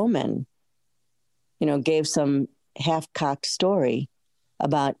 Dr. Bowman, gave some half-cocked story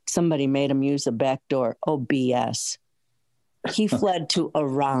about somebody made him use a back door. Oh, BS. He fled to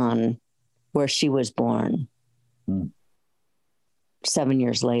Iran, where she was born. 7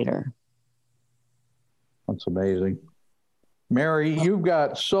 years later. That's amazing. Mary, you've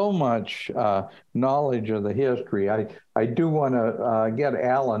got so much knowledge of the history. I do want to get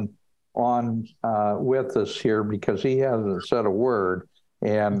Alan on with us here because he hasn't said a word.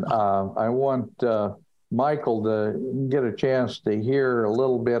 And I want Michael to get a chance to hear a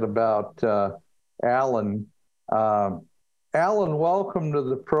little bit about Alan. Alan, welcome to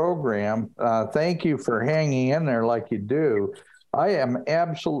the program. Thank you for hanging in there like you do. I am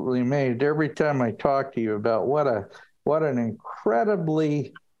absolutely amazed every time I talk to you about what an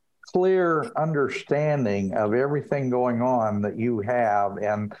incredibly clear understanding of everything going on that you have.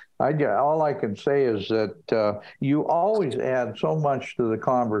 And all I can say is that you always add so much to the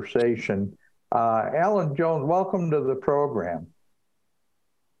conversation. Alan Jones, welcome to the program.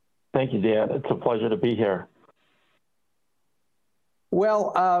 Thank you, Dan. It's a pleasure to be here.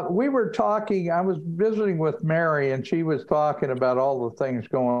 Well, we were talking, I was visiting with Mary, and she was talking about all the things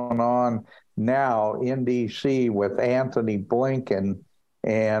going on now in D.C. with Anthony Blinken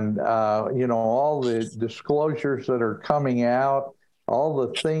and, all the disclosures that are coming out, all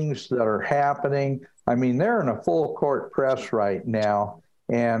the things that are happening. I mean, they're in a full court press right now,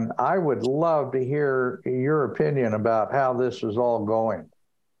 and I would love to hear your opinion about how this is all going.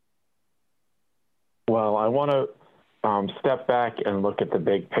 Well, I want to step back and look at the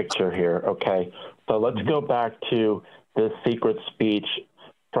big picture here, okay? So let's go back to this secret speech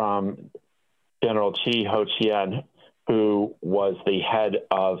from General Chi Ho-chien, who was the head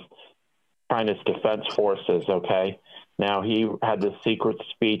of China's defense forces, okay? Now, he had this secret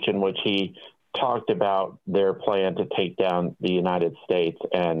speech in which he talked about their plan to take down the United States,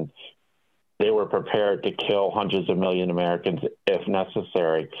 and they were prepared to kill hundreds of million Americans if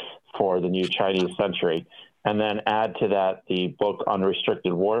necessary for the new Chinese century. And then add to that the book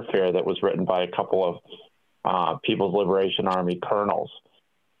Unrestricted Warfare that was written by a couple of People's Liberation Army colonels.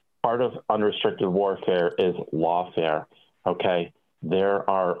 Part of unrestricted warfare is lawfare, okay? There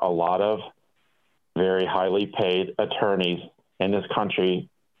are a lot of very highly paid attorneys in this country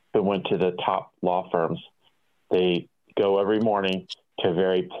who went to the top law firms. They go every morning to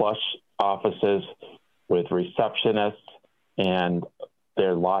very plush offices with receptionists and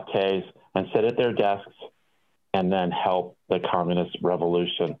their lattes and sit at their desks and then help the communist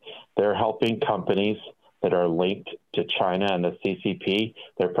revolution. They're helping companies that are linked to China and the CCP.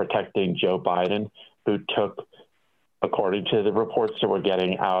 They're protecting Joe Biden, who took, according to the reports that we're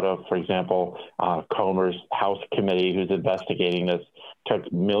getting out of, for example, Comer's House Committee, who's investigating this,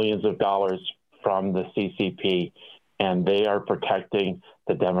 took millions of dollars from the CCP, and they are protecting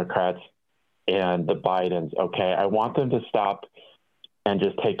the Democrats and the Bidens, okay? I want them to stop and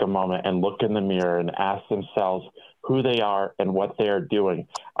just take a moment and look in the mirror and ask themselves who they are and what they are doing.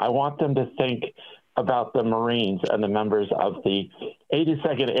 I want them to think about the Marines and the members of the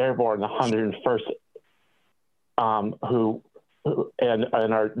 82nd Airborne, the 101st, and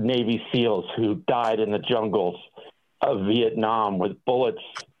our Navy SEALs who died in the jungles of Vietnam with bullets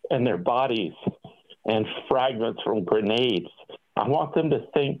in their bodies. and fragments from grenades. I want them to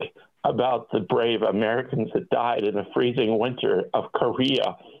think about the brave Americans that died in the freezing winter of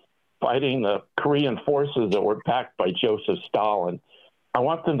Korea, fighting the Korean forces that were backed by Joseph Stalin. I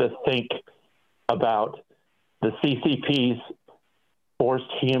want them to think about the CCP's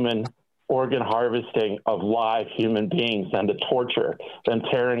forced human organ harvesting of live human beings and the torture, then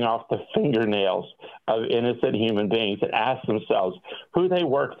tearing off the fingernails of innocent human beings, and ask themselves who they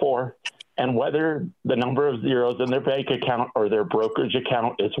work for and whether the number of zeros in their bank account or their brokerage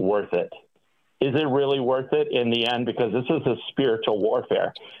account is worth it. Is it really worth it in the end? Because this is a spiritual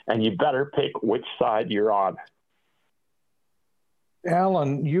warfare, and you better pick which side you're on.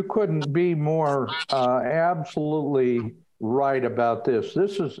 Alan, you couldn't be more absolutely right about this.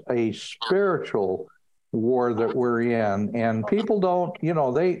 This is a spiritual war that we're in, and people don't,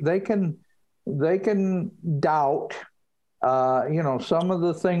 they can doubt, some of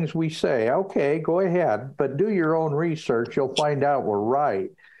the things we say. Okay, go ahead, but do your own research. You'll find out we're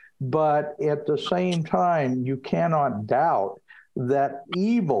right. But at the same time, you cannot doubt that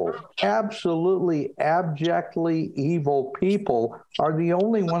evil, absolutely abjectly evil people are the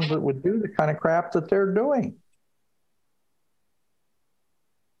only ones that would do the kind of crap that they're doing.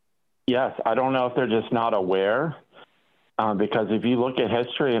 Yes, I don't know if they're just not aware, because if you look at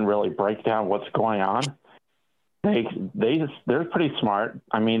history and really break down what's going on, they're pretty smart.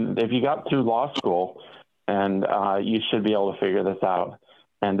 I mean, if you got through law school, and you should be able to figure this out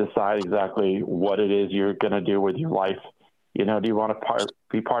and decide exactly what it is you're going to do with your life. Do you want to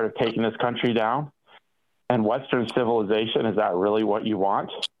be part of taking this country down? And Western civilization, is that really what you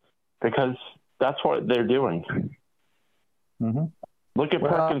want? Because that's what they're doing. Mm-hmm. Look at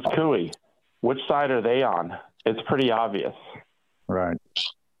Perkins Coie. Which side are they on? It's pretty obvious. Right.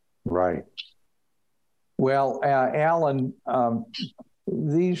 Well, Alan,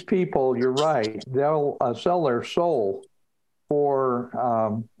 these people, you're right, they'll sell their soul for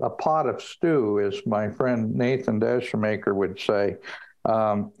a pot of stew, as my friend Nathan Deschemaker would say,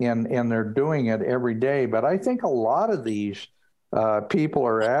 and they're doing it every day. But I think a lot of these people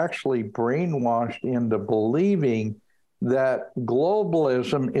are actually brainwashed into believing that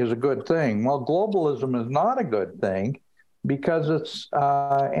globalism is a good thing. Well, globalism is not a good thing because it's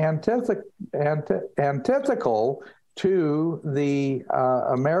antithetical to the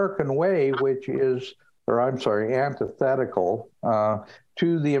American way, antithetical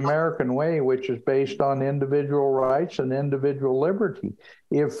to the American way, which is based on individual rights and individual liberty.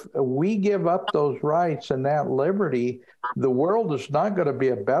 If we give up those rights and that liberty, the world is not going to be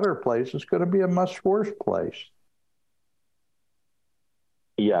a better place. It's going to be a much worse place.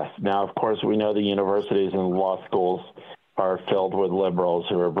 Yes. Now, of course, we know the universities and law schools are filled with liberals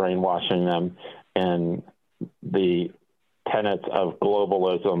who are brainwashing them in the tenets of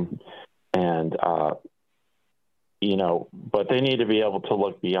globalism and, but they need to be able to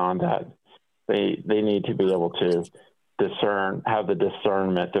look beyond that. They need to be able to have the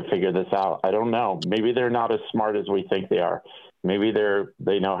discernment to figure this out. I don't know. Maybe they're not as smart as we think they are. Maybe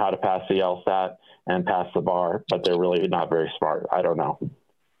they know how to pass the LSAT and pass the bar, but they're really not very smart. I don't know.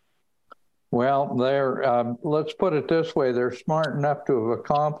 Well, let's put it this way. They're smart enough to have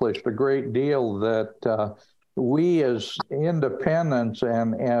accomplished a great deal that we as independents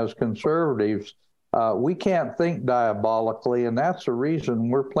and as conservatives, we can't think diabolically, and that's the reason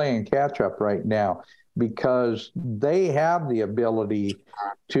we're playing catch up right now, because they have the ability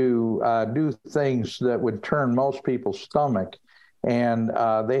to do things that would turn most people's stomach, and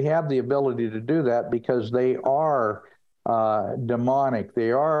they have the ability to do that because they are demonic,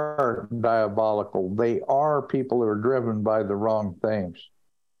 they are diabolical, they are people who are driven by the wrong things.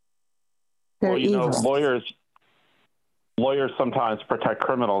 Well, lawyers sometimes protect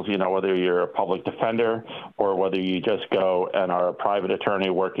criminals, whether you're a public defender or whether you just go and are a private attorney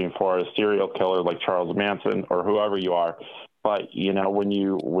working for a serial killer like Charles Manson or whoever you are. But, when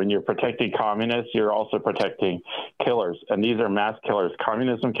you're protecting communists, you're also protecting killers. And these are mass killers.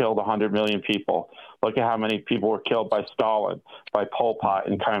 Communism killed 100 million people. Look at how many people were killed by Stalin, by Pol Pot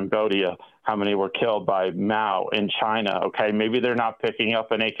in Cambodia, how many were killed by Mao in China. Okay, maybe they're not picking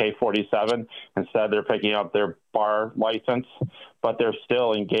up an AK-47. Instead, they're picking up their bar license, but they're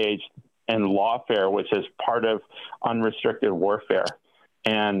still engaged in lawfare, which is part of unrestricted warfare.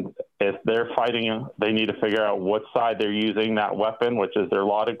 And if they're fighting, they need to figure out what side they're using that weapon, which is their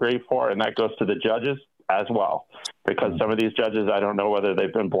law degree for. And that goes to the judges as well, because some of these judges, I don't know whether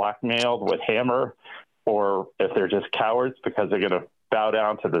they've been blackmailed with hammer or if they're just cowards because they're going to bow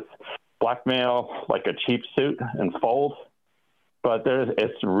down to this blackmail like a cheap suit and fold. But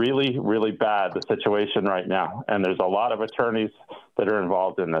it's really, really bad, the situation right now. And there's a lot of attorneys that are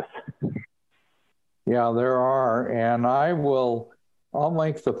involved in this. Yeah, there are. And I'll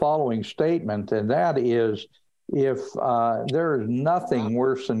make the following statement, and that is if there is nothing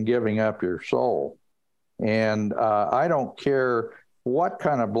worse than giving up your soul. And I don't care what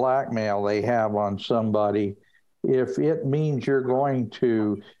kind of blackmail they have on somebody. If it means you're going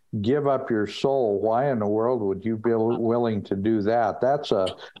to give up your soul, why in the world would you be willing to do that? That's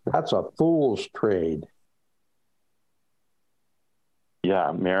a fool's trade.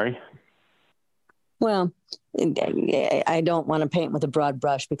 Yeah, Mary? Well, I don't want to paint with a broad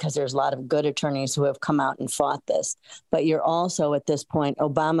brush because there's a lot of good attorneys who have come out and fought this. But you're also, at this point,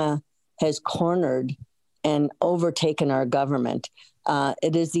 Obama has cornered and overtaken our government.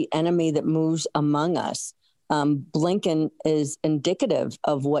 It is the enemy that moves among us. Blinken is indicative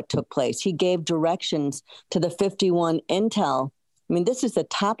of what took place. He gave directions to the 51 Intel. I mean, this is the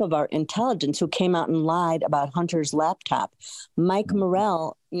top of our intelligence who came out and lied about Hunter's laptop. Mike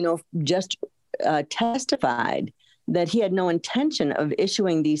Morrell, just testified that he had no intention of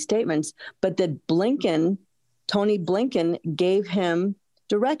issuing these statements, but that Tony Blinken gave him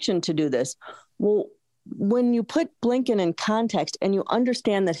direction to do this. Well, when you put Blinken in context and you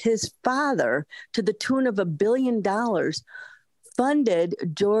understand that his father, to the tune of $1 billion, funded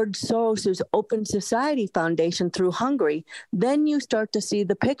George Soros's Open Society Foundation through Hungary, then you start to see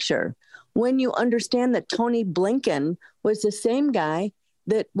the picture. When you understand that Tony Blinken was the same guy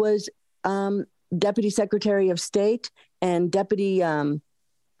that was Deputy Secretary of State and Deputy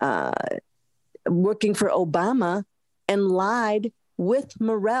working for Obama and lied with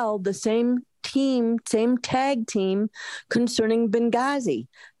Morrell, the same tag team concerning Benghazi.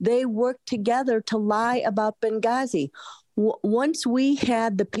 They worked together to lie about Benghazi. Once we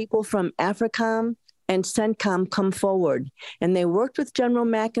had the people from AFRICOM and CENTCOM come forward, and they worked with General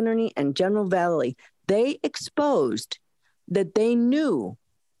McInerney and General Valley, they exposed that they knew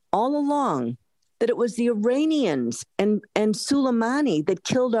all along that it was the Iranians and Soleimani that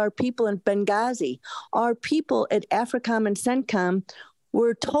killed our people in Benghazi. Our people at AFRICOM and CENTCOM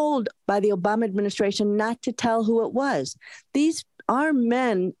were told by the Obama administration not to tell who it was. Our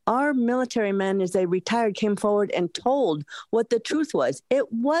military men, as they retired, came forward and told what the truth was.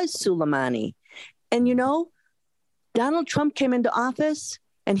 It was Soleimani. And Donald Trump came into office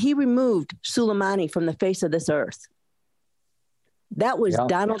and he removed Soleimani from the face of this earth. That was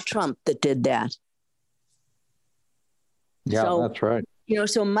Donald Trump that did that. Yeah, that's right.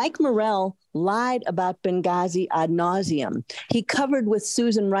 So Mike Morrell lied about Benghazi ad nauseum. He covered with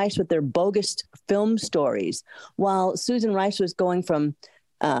Susan Rice with their bogus film stories, while Susan Rice was going from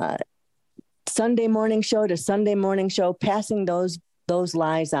Sunday morning show to Sunday morning show, passing those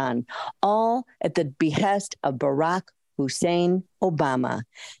lies on, all at the behest of Barack Hussein Obama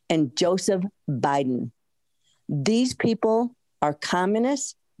and Joseph Biden. These people are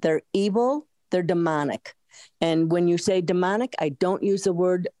communists. They're evil. They're demonic. And when you say demonic, I don't use the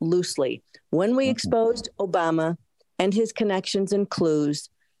word loosely. When we exposed Obama and his connections and clues,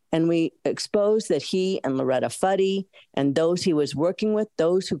 and we exposed that he and Loretta Fuddy and those he was working with,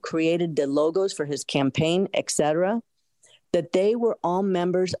 those who created the logos for his campaign, etc., that they were all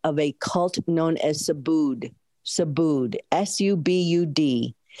members of a cult known as Subud,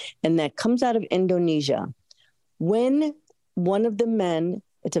 S-U-B-U-D, and that comes out of Indonesia. When one of the men,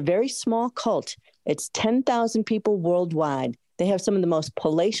 it's a very small cult, it's 10,000 people worldwide. They have some of the most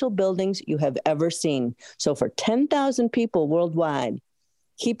palatial buildings you have ever seen. So for 10,000 people worldwide,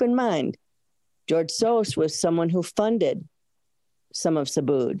 keep in mind, George Soros was someone who funded some of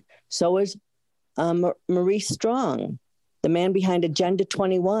Subud. So was Maurice Strong, the man behind Agenda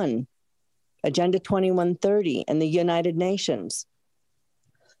 21, Agenda 2130, and the United Nations.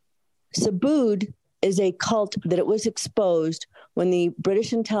 Subud is a cult that it was exposed when the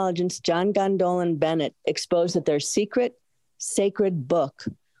British intelligence, John Gondolin Bennett, exposed that their secret sacred book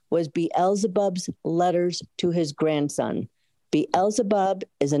was Beelzebub's letters to his grandson. Beelzebub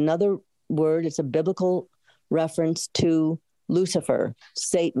is another word. It's a biblical reference to Lucifer,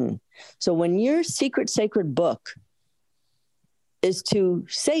 Satan. So when your secret sacred book is to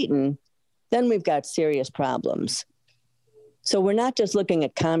Satan, then we've got serious problems. So we're not just looking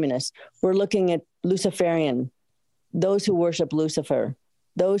at communists. We're looking at Luciferian, those who worship Lucifer,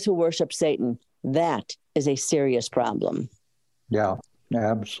 those who worship Satan. That is a serious problem. Yeah,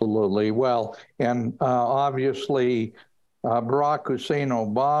 absolutely. Well, and obviously, Barack Hussein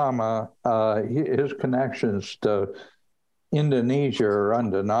Obama, his connections to Indonesia are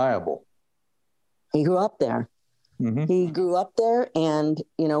undeniable. He grew up there. Mm-hmm. He grew up there, and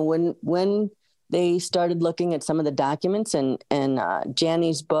when they started looking at some of the documents in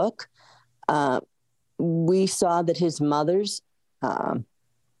Jani's book, we saw that his mother's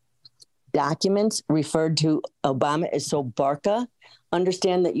documents referred to Obama as Sobarka.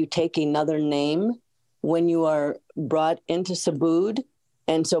 Understand that you take another name when you are brought into Sabood.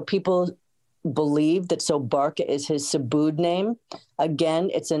 And so people believe that Sobarka is his Sabood name. Again,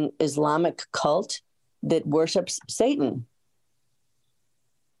 it's an Islamic cult that worships Satan.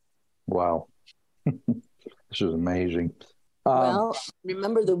 Wow. This is amazing. Well,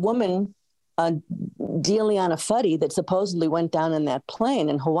 remember the woman, Dealiana Fuddy, that supposedly went down in that plane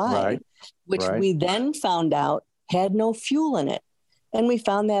in Hawaii, which we then found out had no fuel in it. And we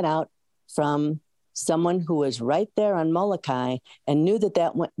found that out from someone who was right there on Molokai and knew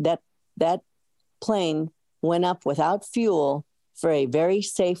that plane went up without fuel for a very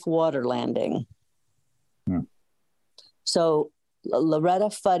safe water landing. So Loretta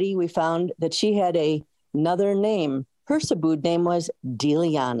Fuddy, we found that she had another name. Her Sabood name was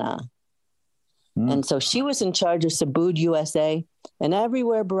Dealiana. And so she was in charge of Sabood USA, and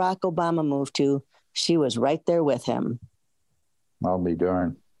everywhere Barack Obama moved to, she was right there with him. I'll be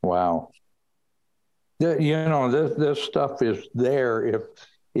darned. Wow. This stuff is there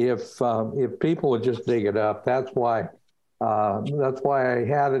if people would just dig it up. That's why I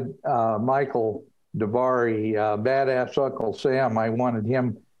had Michael Davari, Badass Uncle Sam. I wanted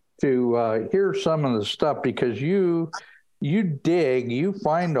him to hear some of the stuff because you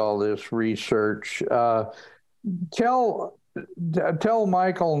find all this research. Tell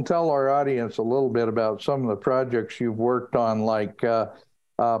Michael and tell our audience a little bit about some of the projects you've worked on, like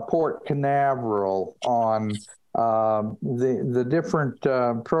Port Canaveral, on the different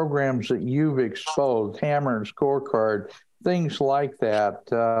programs that you've exposed, Hammer and Scorecard, things like that.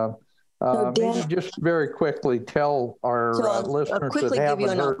 Maybe just very quickly tell our listeners that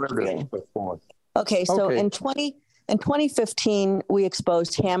haven't heard it before. Okay, so in 2015, we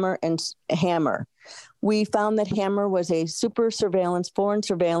exposed Hammer and Hammer. We found that Hammer was a foreign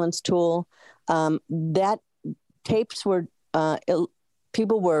surveillance tool. That tapes were,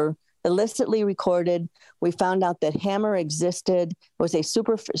 people were illicitly recorded. We found out that Hammer existed, was a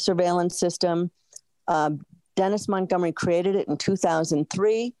super surveillance system. Dennis Montgomery created it in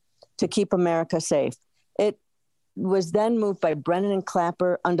 2003 to keep America safe. It was then moved by Brennan and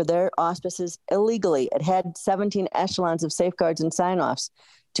Clapper under their auspices illegally. It had 17 echelons of safeguards and sign-offs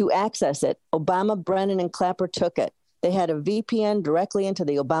to access it. Obama, Brennan, and Clapper took it. They had a VPN directly into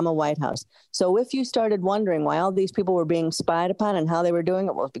the Obama White House. So if you started wondering why all these people were being spied upon and how they were doing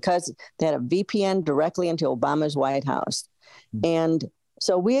it, well, because they had a VPN directly into Obama's White House. And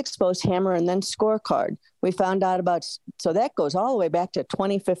so we exposed Hammer and then Scorecard. We found out so that goes all the way back to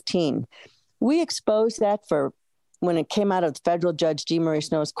 2015. We exposed that when it came out of the federal judge G. Murray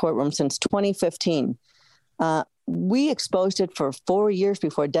Snow's courtroom since 2015. We exposed it for 4 years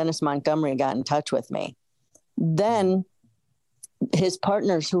before Dennis Montgomery got in touch with me. Then his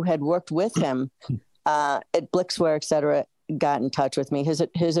partners who had worked with him at Blixware, et cetera, got in touch with me.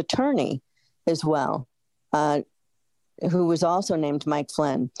 His attorney as well, who was also named Mike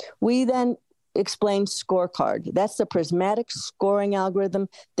Flynn. We then explained Scorecard. That's the prismatic scoring algorithm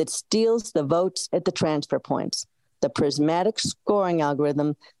that steals the votes at the transfer points. The prismatic scoring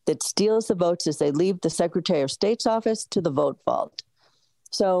algorithm that steals the votes as they leave the Secretary of State's office to the vote vault.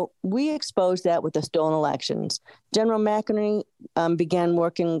 So we exposed that with the stolen elections. General McInerney began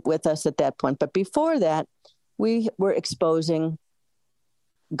working with us at that point. But before that, we were exposing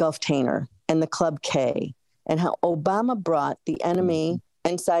Gulf-Tainer and the Club K and how Obama brought the enemy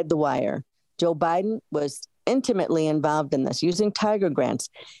inside the wire. Joe Biden was intimately involved in this, using Tiger grants,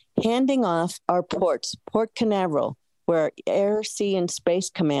 handing off our ports, Port Canaveral, where Air, Sea, and Space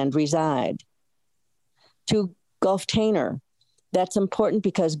Command reside, to Gulf-Tainer. That's important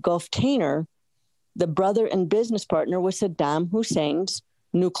because Gulf-Tainer, the brother and business partner, was Saddam Hussein's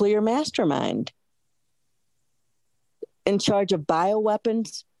nuclear mastermind, in charge of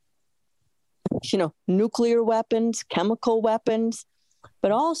bioweapons, nuclear weapons, chemical weapons.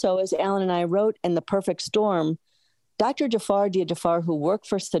 But also, as Alan and I wrote in The Perfect Storm, Dr. Jafar Dia-Jafar, who worked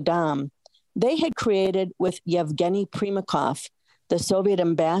for Saddam, they had created with Yevgeny Primakov, the Soviet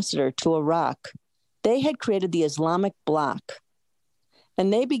ambassador to Iraq, they had created the Islamic Bloc.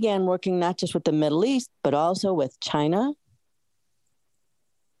 And they began working not just with the Middle East, but also with China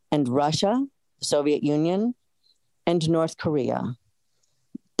and Russia, the Soviet Union, and North Korea.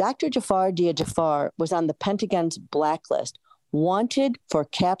 Dr. Jafar Dia-Jafar was on the Pentagon's blacklist, wanted for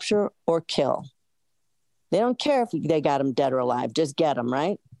capture or kill. They don't care if they got him dead or alive, just get him,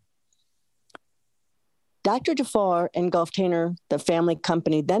 right? Dr. Jafar and Gulf-Tainer, the family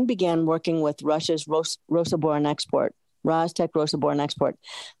company, then began working with Russia's Rosoboronexport, Rostec Rosoboronexport.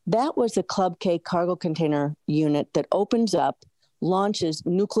 That was the Club K cargo container unit that opens up launches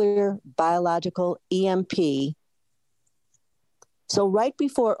nuclear, biological, EMP. So right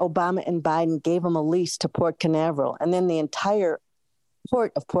before Obama and Biden gave him a lease to Port Canaveral and then the entire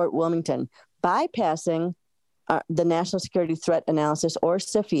port of Port Wilmington, bypassing the National Security Threat Analysis, or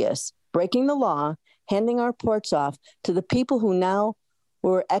CFIUS, breaking the law, handing our ports off to the people who now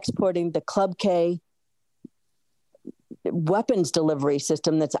were exporting the Club K weapons delivery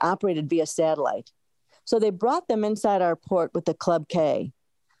system that's operated via satellite. So they brought them inside our port with the Club K.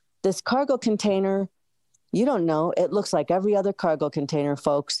 This cargo container, you don't know, it looks like every other cargo container,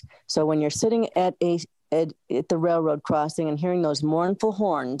 folks. So when you're sitting at the railroad crossing and hearing those mournful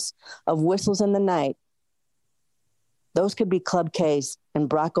horns of whistles in the night, those could be Club Ks, and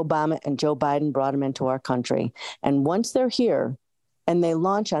Barack Obama and Joe Biden brought them into our country. And once they're here and they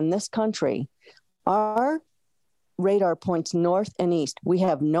launch on this country, our radar points north and east. We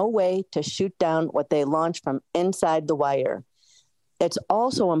have no way to shoot down what they launch from inside the wire. It's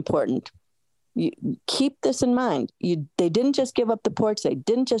also important. You keep this in mind. They didn't just give up the ports. They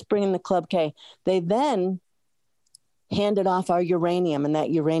didn't just bring in the Club K. They then handed off our uranium in that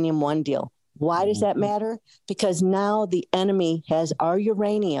Uranium One deal. Why does that matter? Because now the enemy has our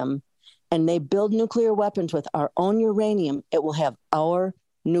uranium and they build nuclear weapons with our own uranium. It will have our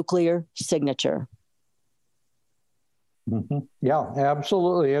nuclear signature. Mm-hmm. Yeah,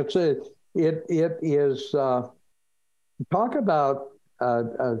 absolutely. It is talk about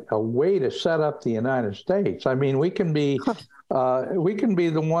a way to set up the United States. I mean, we can be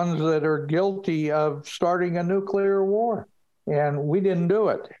the ones that are guilty of starting a nuclear war, and we didn't do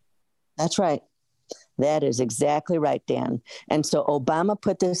it. That's right. That is exactly right, Dan. And so Obama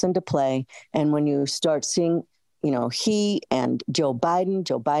put this into play. And when you start seeing, he and Joe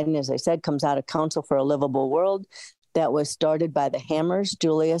Biden, as I said, comes out of Council for a Livable World. That was started by the Hammers,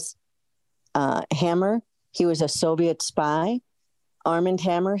 Julius Hammer. He was a Soviet spy. Armand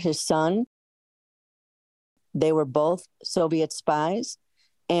Hammer, his son. They were both Soviet spies.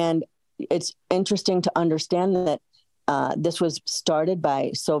 And it's interesting to understand that this was started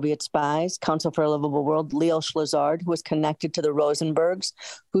by Soviet spies, Council for a Livable World, Leo Schlozard, who was connected to the Rosenbergs,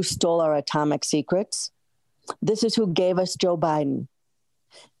 who stole our atomic secrets. This is who gave us Joe Biden.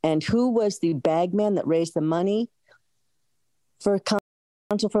 And who was the bagman that raised the money for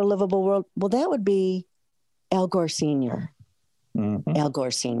Council for a Livable World? Well, that would be Al Gore Sr. Mm-hmm. Al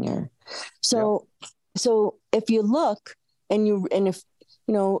Gore Sr. So if you look if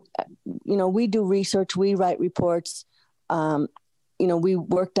we do research, we write reports. We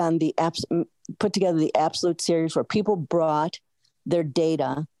worked on put together the Absolute series where people brought their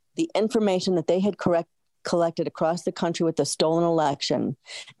data, the information that they had collected across the country with the stolen election,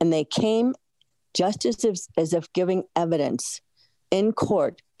 and they came just as if giving evidence in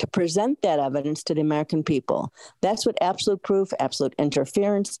court to present that evidence to the American people. That's what absolute proof, absolute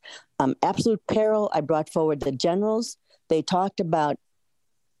interference, absolute peril. I brought forward the generals. They talked about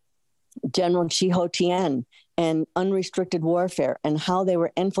General Chi Ho Tien and unrestricted warfare and how they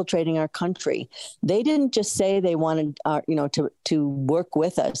were infiltrating our country. They didn't just say they wanted to work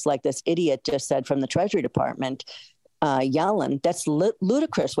with us, like this idiot just said from the Treasury Department, Yellen. That's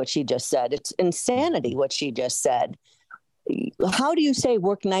ludicrous what she just said. It's insanity what she just said. How do you say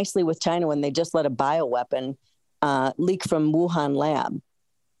work nicely with China when they just let a bioweapon leak from Wuhan lab?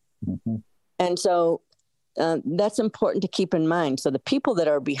 Mm-hmm. And so that's important to keep in mind. So the people that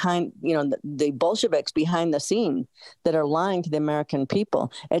are behind, the Bolsheviks behind the scene that are lying to the American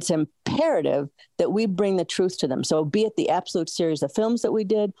people, it's imperative that we bring the truth to them. So be it the Absolute series of films that we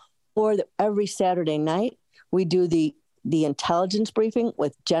did, or every Saturday night, we do the intelligence briefing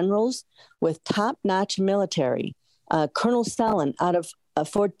with generals, with top-notch military. Colonel Sellen out of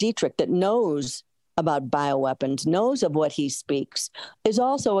Fort Detrick that knows about bioweapons, knows of what he speaks, is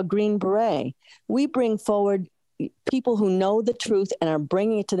also a Green Beret. We bring forward people who know the truth and are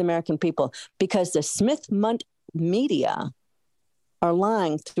bringing it to the American people because the Smith-Mundt media are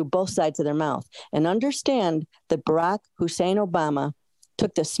lying through both sides of their mouth. And understand that Barack Hussein Obama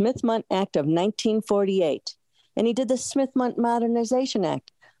took the Smith-Mundt Act of 1948 and he did the Smith-Mundt Modernization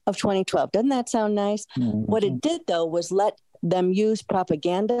Act of 2012. Doesn't that sound nice? Mm-hmm. What it did, though, was let them use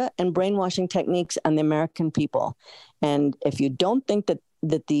propaganda and brainwashing techniques on the American people. And if you don't think that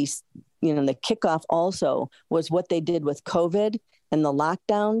these, the kickoff also was what they did with COVID and the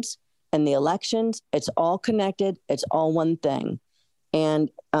lockdowns and the elections, it's all connected. It's all one thing. And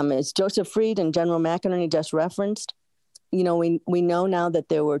as Joseph Freed and General McInerney just referenced, we know now that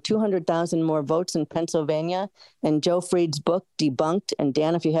there were 200,000 more votes in Pennsylvania, and Joe Freed's book Debunked. And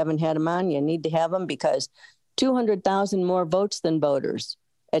Dan, if you haven't had him on, you need to have him because 200,000 more votes than voters.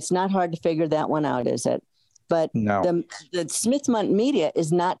 It's not hard to figure that one out, is it? But No. the Smithmont media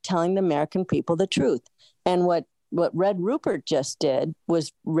is not telling the American people the truth. And what Red Rupert just did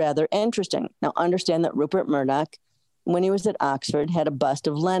was rather interesting. Now, understand that Rupert Murdoch, when he was at Oxford, had a bust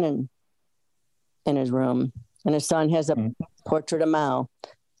of Lenin in his room, and his son has a portrait of Mao.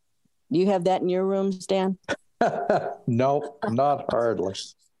 Do you have that in your rooms, Dan? No, not hardly.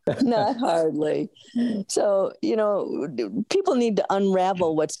 Not hardly. So, people need to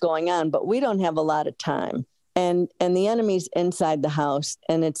unravel what's going on, but we don't have a lot of time. And the enemy's inside the house,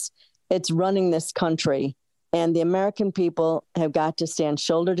 and it's running this country. And the American people have got to stand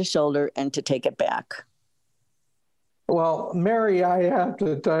shoulder to shoulder and to take it back. Well, Mary, I have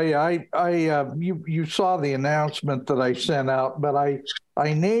to tell you, you saw the announcement that I sent out, but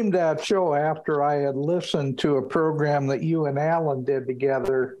I named that show after I had listened to a program that you and Alan did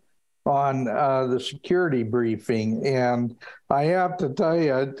together on the security briefing. And I have to tell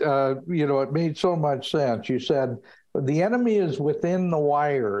you, it made so much sense. You said the enemy is within the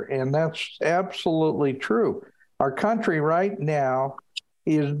wire, and that's absolutely true. Our country right now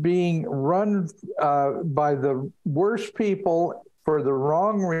is being run by the worst people for the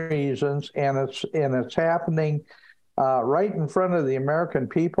wrong reasons, and it's happening right in front of the American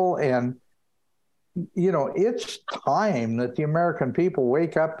people. And it's time that the American people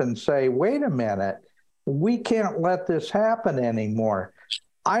wake up and say, "Wait a minute, we can't let this happen anymore."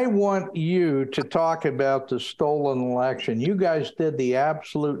 I want you to talk about the stolen election. You guys did the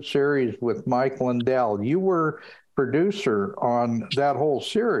Absolute series with Mike Lindell. You were producer on that whole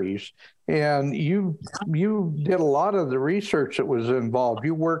series, and you did a lot of the research that was involved.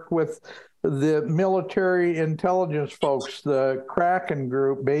 You worked with the military intelligence folks, the Kraken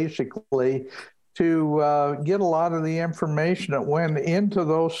group, basically, to get a lot of the information that went into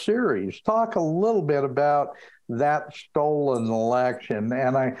those series. Talk a little bit about that stolen election.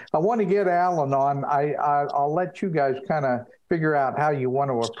 And I want to get Alan on. I'll let you guys kind of figure out how you want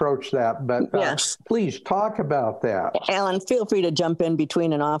to approach that. But yes, please talk about that. Alan, feel free to jump in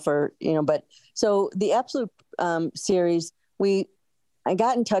between and offer, but so the Absolute series, I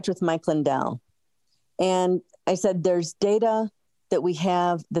got in touch with Mike Lindell, and I said, there's data that we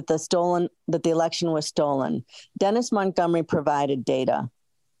have that the election was stolen. Dennis Montgomery provided data.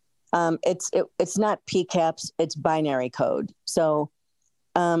 It's not PCAPs, it's binary code. So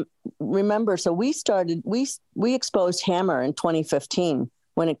remember, so we exposed Hammer in 2015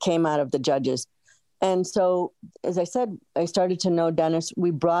 when it came out of the judges. And so, as I said, I started to know Dennis.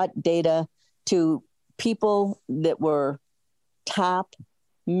 We brought data to people that were top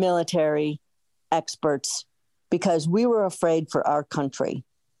military experts because we were afraid for our country.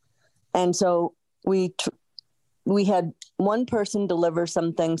 And so we had one person deliver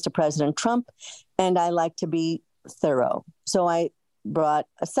some things to President Trump, and I like to be thorough. So I brought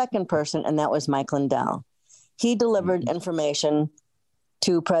a second person, and that was Mike Lindell. He delivered information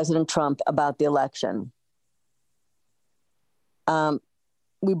to President Trump about the election.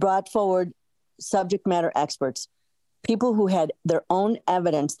 We brought forward subject matter experts, people who had their own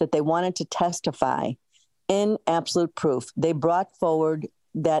evidence that they wanted to testify in Absolute Proof. They brought forward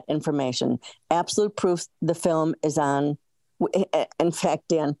that information. Absolute Proof, the film is on, in fact,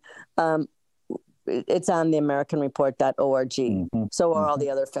 Dan, it's on the AmericanReport.org. So are all the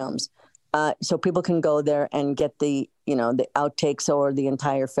other films. So people can go there and get the outtakes or the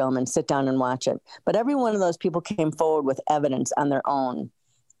entire film and sit down and watch it. But every one of those people came forward with evidence on their own,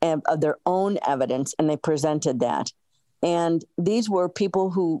 and of their own evidence, and they presented that. And these were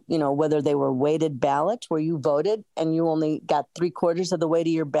people who, whether they were weighted ballots where you voted and you only got 3/4 of the way to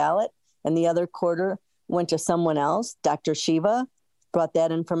your ballot and the other quarter went to someone else. Dr. Shiva brought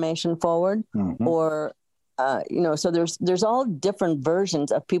that information forward. Or, so there's all different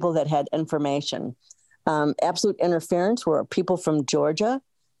versions of people that had information. Absolute Interference were people from Georgia.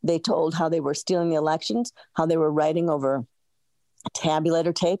 They told how they were stealing the elections, how they were writing over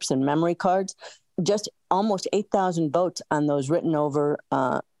tabulator tapes and memory cards. Just almost 8,000 votes on those written over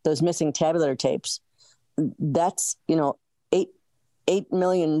those missing tabulator tapes. That's, 8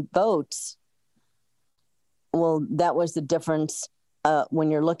 million votes. Well, that was the difference when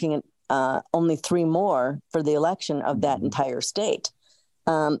you're looking at only 3 more for the election of that entire state.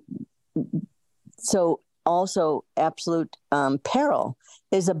 So also Absolute Peril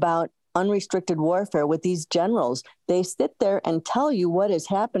is about unrestricted warfare with these generals. They sit there and tell you what is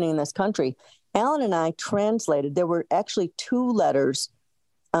happening in this country. Alan and I translated. There were actually 2 letters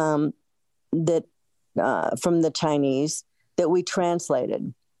that from the Chinese that we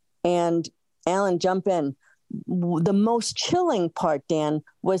translated. And Alan, jump in. The most chilling part, Dan,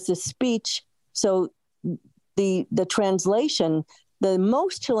 was the speech. So the translation the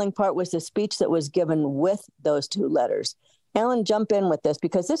most chilling part was the speech that was given with those two letters. Alan, jump in with this,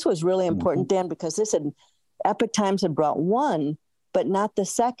 because this was really important, Dan, because this had, Epoch Times had brought one, but not the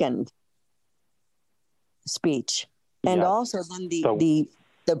second speech. And also then the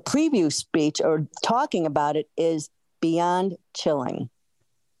preview speech or talking about it is beyond chilling.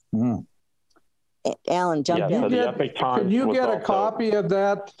 Alan, jump in. Can you get a copy of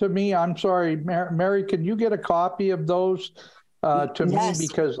that to me? I'm sorry, Mary, can you get a copy of those to me?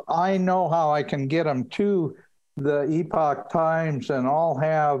 Because I know how I can get them to the Epoch Times, and I'll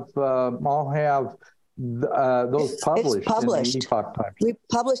have those published. It's published. In the Epoch Times. We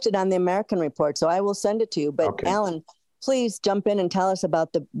published it on the American Report, so I will send it to you. But okay. Alan, please jump in and tell us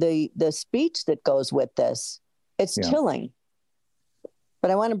about the speech that goes with this. It's chilling.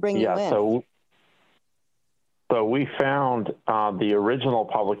 But I want to bring you in. So we found the original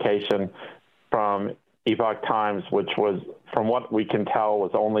publication from Epoch Times, which was, from what we can tell, was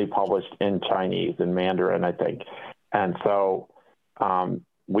only published in Chinese, in Mandarin, I think. And so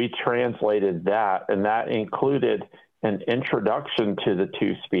we translated that, and that included an introduction to the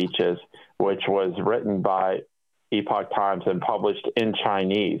two speeches, which was written by Epoch Times and published in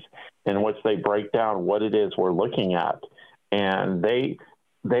Chinese, in which they break down what it is we're looking at. And they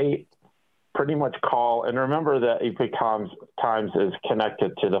pretty much call, and remember that Epoch Times is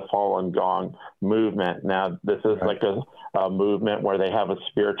connected to the Falun Gong movement. Now, this is like a movement where they have a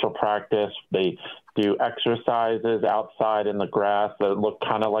spiritual practice. They do exercises outside in the grass that look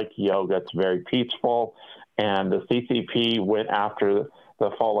kind of like yoga. It's very peaceful. And the CCP went after the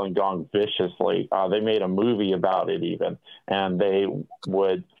Falun Gong viciously. They made a movie about it even, and they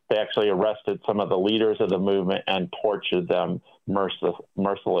actually arrested some of the leaders of the movement and tortured them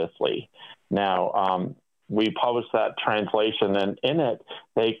mercilessly. Now, we published that translation, and in it,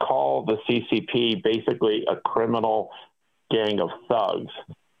 they call the CCP basically a criminal gang of thugs.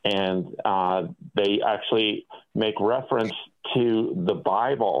 And they actually make reference to the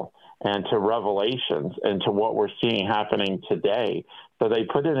Bible and to Revelations and to what we're seeing happening today. So they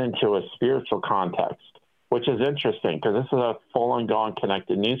put it into a spiritual context, which is interesting because this is a Falun Gong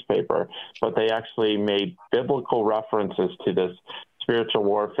connected newspaper, but they actually made biblical references to this spiritual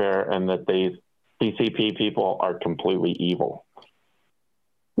warfare and that these CCP people are completely evil.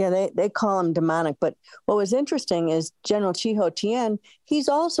 Yeah, they call him demonic. But what was interesting is General Chi Ho-tien, he's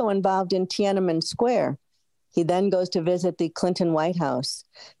also involved in Tiananmen Square. He then goes to visit the Clinton White House.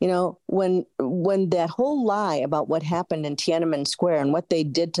 You know, when that whole lie about what happened in Tiananmen Square and what they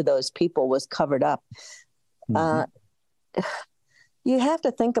did to those people was covered up, you have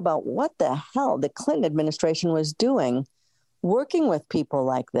to think about what the hell the Clinton administration was doing, working with people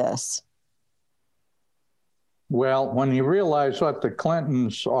like this. Well, when you realize what the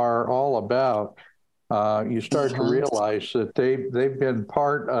Clintons are all about, you start to realize that they've been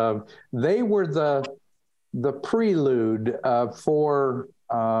part of. They were the prelude for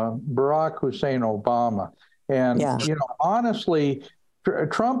Barack Hussein Obama, and you know, honestly,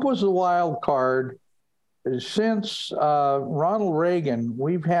 Trump was the wild card. Since Ronald Reagan,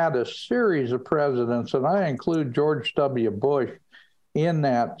 we've had a series of presidents, and I include George W. Bush in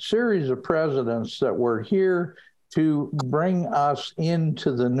that series of presidents that were here to bring us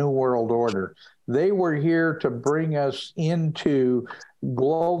into the New World Order. They were here to bring us into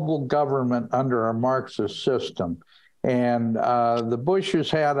global government under a Marxist system. And the Bushes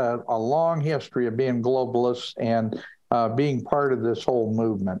had a long history of being globalists and being part of this whole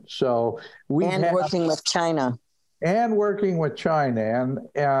movement. So working with China. And working with China, and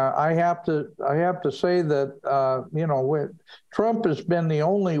I have to say that you know, Trump has been the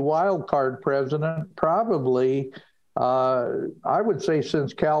only wild card president, probably I would say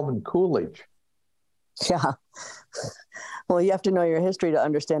since Calvin Coolidge. Yeah, well, you have to know your history to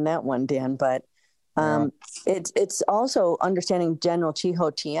understand that one, Dan. But it's also understanding General Chi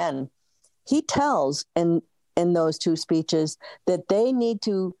Ho-tien. He tells in those two speeches that they need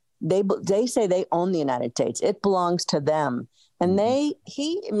to. They say they own the United States. It belongs to them. And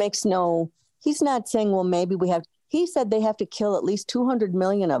he's not saying, well, maybe we have, he said they have to kill at least 200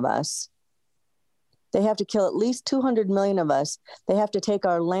 million of us. They have to kill at least 200 million of us. They have to take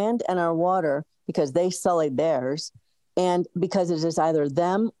our land and our water because they sullied theirs, and because it is either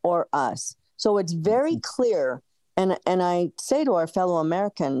them or us. So it's very clear. And I say to our fellow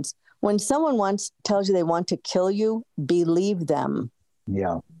Americans, when someone tells you they want to kill you, believe them.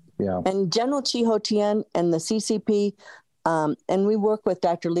 Yeah. Yeah. And General Chi Ho-tien and the CCP, and we work with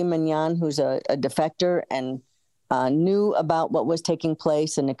Dr. Li Mingyan, who's a defector and knew about what was taking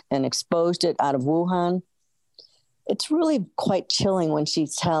place and exposed it out of Wuhan. It's really quite chilling when she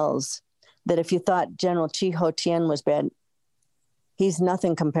tells that if you thought General Chi Ho-tien was bad, he's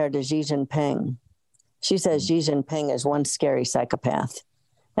nothing compared to Xi Jinping. She says Xi Jinping is one scary psychopath.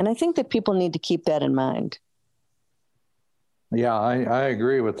 And I think that people need to keep that in mind. Yeah, I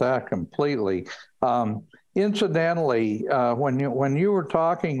agree with that completely. Incidentally, when you were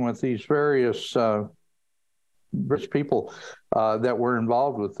talking with these various people that were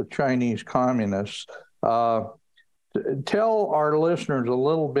involved with the Chinese communists, tell our listeners a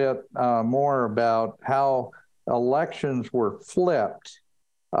little bit more about how elections were flipped,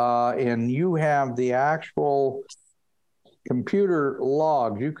 and you have the actual computer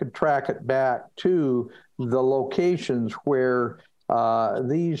logs. You could track it back to the locations where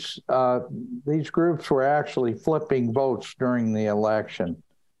these groups were actually flipping votes during the election,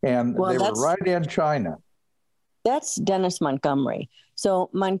 and they were right in China. That's Dennis Montgomery.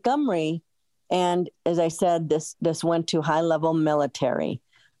 So Montgomery, and as I said, this went to high-level military.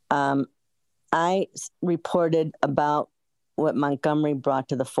 I reported about what Montgomery brought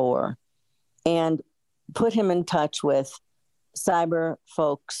to the fore and put him in touch with cyber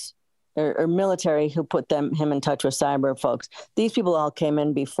folks or military who put him in touch with cyber folks. These people all came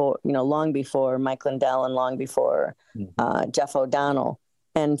in before, long before Mike Lindell and long before Jeff O'Donnell.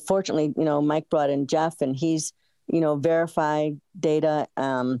 And fortunately, Mike brought in Jeff, and he's, verified data.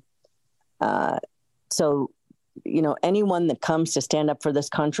 So, anyone that comes to stand up for this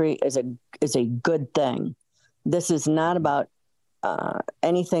country is a good thing. This is not about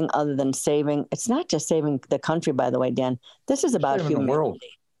anything other than saving. It's not just saving the country, by the way, Dan. This is about humanity. The world.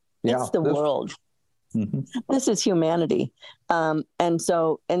 It's the world. Mm-hmm. This is humanity. And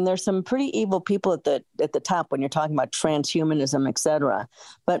there's some pretty evil people at the top when you're talking about transhumanism, et cetera.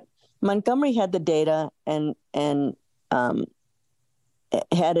 But Montgomery had the data and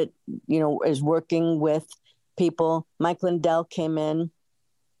had it, is working with people. Mike Lindell came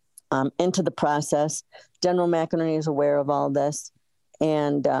into the process. General McInerney is aware of all this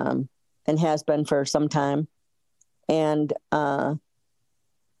and has been for some time. And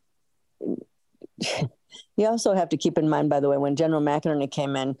you also have to keep in mind, by the way, when General McInerney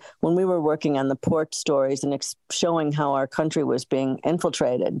came in, when we were working on the port stories and showing how our country was being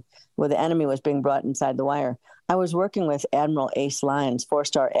infiltrated, where the enemy was being brought inside the wire, I was working with Admiral Ace Lyons,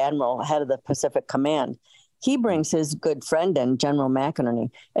 4-star admiral, head of the Pacific Command. He brings his good friend in, General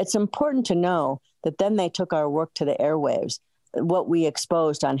McInerney. It's important to know that then they took our work to the airwaves, what we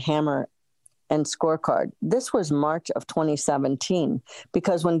exposed on Hammer and Scorecard. This was March of 2017,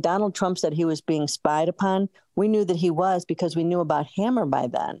 because when Donald Trump said he was being spied upon, we knew that he was, because we knew about Hammer by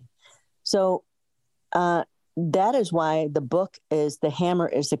then. So that is why the book is The Hammer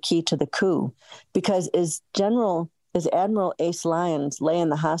is the Key to the Coup, because as Admiral Ace Lyons lay in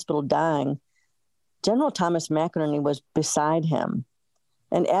the hospital dying, General Thomas McInerney was beside him.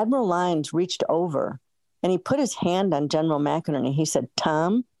 And Admiral Lyons reached over and he put his hand on General McInerney. He said,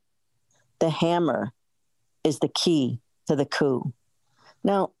 "Tom, the hammer is the key to the coup."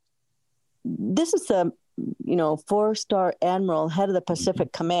 Now, this is the, 4-star admiral, head of the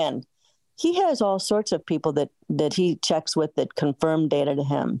Pacific Command. He has all sorts of people that he checks with that confirm data to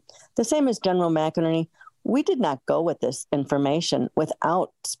him. The same as General McInerney. We did not go with this information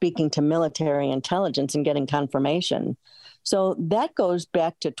without speaking to military intelligence and getting confirmation. So that goes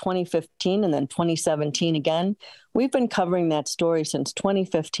back to 2015 and then 2017 again. We've been covering that story since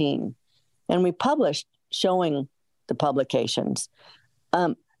 2015. And we published showing the publications.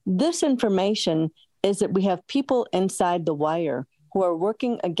 This information is that we have people inside the wire who are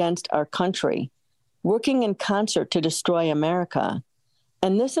working against our country, working in concert to destroy America.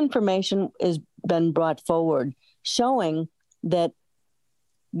 And this information has been brought forward, showing that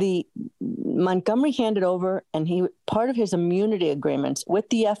the Montgomery handed over, and part of his immunity agreements with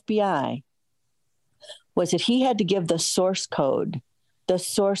the FBI was that he had to give the source code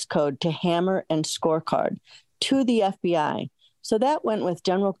to Hammer and Scorecard to the FBI. So that went with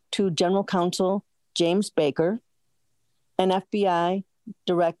General Counsel James Baker and FBI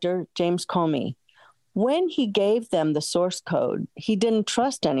Director James Comey. When he gave them the source code, he didn't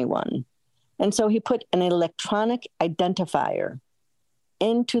trust anyone. And so he put an electronic identifier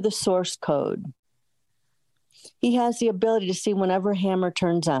into the source code. He has the ability to see whenever Hammer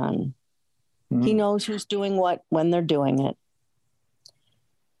turns on. Mm-hmm. He knows who's doing what when they're doing it.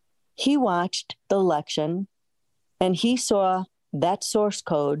 He watched the election and he saw that source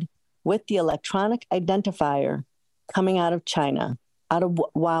code with the electronic identifier coming out of China, out of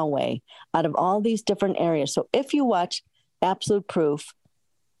Huawei, out of all these different areas. So if you watch Absolute Proof,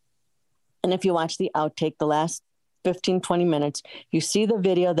 and if you watch the outtake, the last 15, 20 minutes, you see the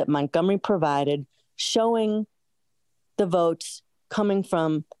video that Montgomery provided showing the votes coming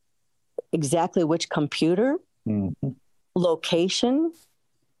from exactly which computer. Mm-hmm. location,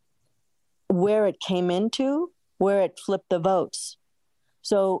 where it came into, where it flipped the votes.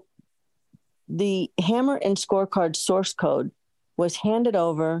 So the Hammer and Scorecard source code was handed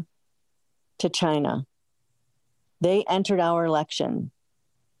over to China. They entered our election.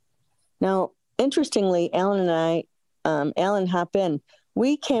 Now, interestingly, Alan and I, Alan, hop in,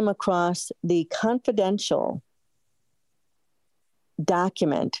 we came across the confidential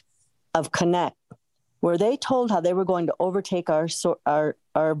document of Connect, where they told how they were going to overtake our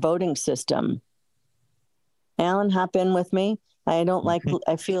voting system. Alan, hop in with me.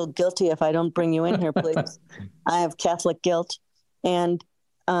 I feel guilty if I don't bring you in here, please. I have Catholic guilt. And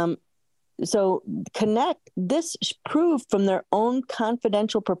so Connect, this proved from their own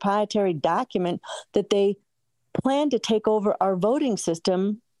confidential proprietary document that they plan to take over our voting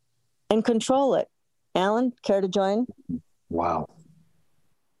system and control it. Alan, care to join? Wow.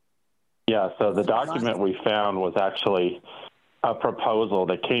 Yeah, so the document we found was actually a proposal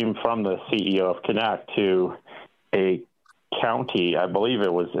that came from the CEO of Connect to a county, I believe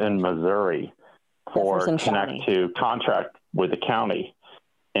it was in Missouri, for Connect to contract with the county.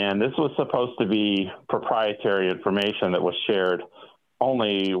 And this was supposed to be proprietary information that was shared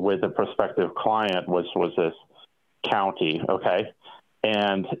only with the prospective client, which was this county, okay?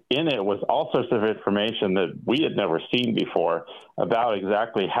 And in it was all sorts of information that we had never seen before about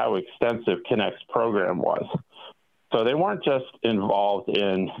exactly how extensive Connect's program was. So they weren't just involved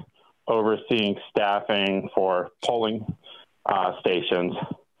in overseeing staffing for polling stations.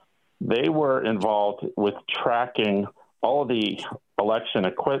 They were involved with tracking all of the election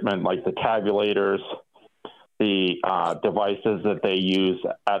equipment, like the tabulators, the devices that they use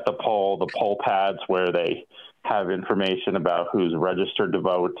at the poll pads where they have information about who's registered to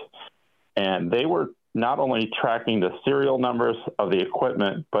vote. And they were not only tracking the serial numbers of the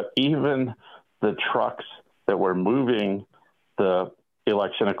equipment, but even the trucks that were moving the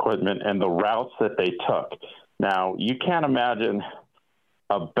election equipment and the routes that they took. Now, you can't imagine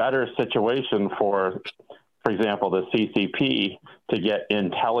a better situation for example, the CCP to get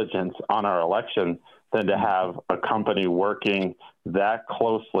intelligence on our election than to have a company working that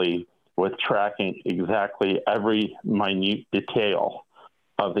closely with tracking exactly every minute detail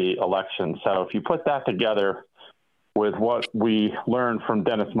of the election. So if you put that together with what we learned from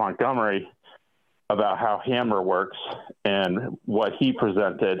Dennis Montgomery about how Hammer works and what he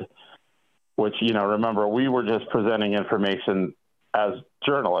presented, which, remember, we were just presenting information as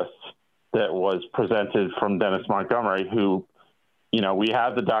journalists that was presented from Dennis Montgomery, who, we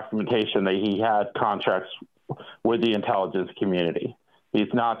have the documentation that he had contracts with the intelligence community.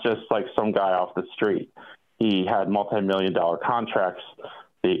 He's not just like some guy off the street. He had multi-million-dollar contracts.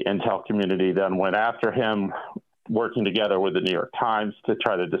 The intel community then went after him, working together with the New York Times to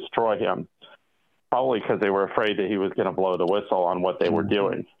try to destroy him, probably because they were afraid that he was going to blow the whistle on what they were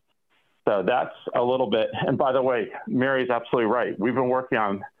doing. So that's a little bit. And by the way, Mary's absolutely right. We've been working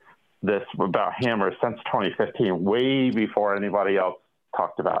on this about Hammer since 2015, way before anybody else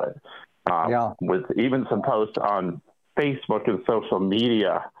talked about it. With even some posts on Facebook and social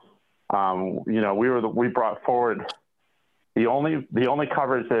media. We brought forward the only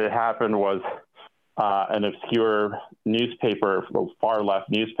coverage that had happened was an obscure newspaper, far left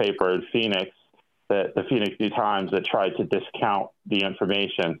newspaper in Phoenix, the Phoenix New Times, that tried to discount the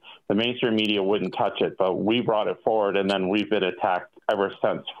information. The mainstream media wouldn't touch it, but we brought it forward, and then we've been attacked ever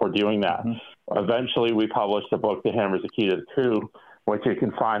since for doing that. Mm-hmm. Eventually, we published a book, The Hammer's the Key to the Coup, which you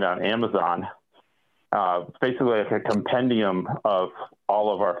can find on Amazon. Basically like a compendium of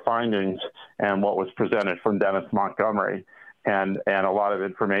all of our findings and what was presented from Dennis Montgomery, and a lot of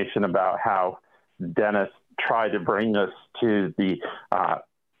information about how Dennis tried to bring this to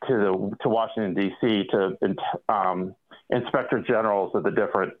Washington, D.C., to inspector generals of the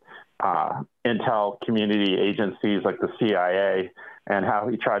different intel community agencies like the CIA, and how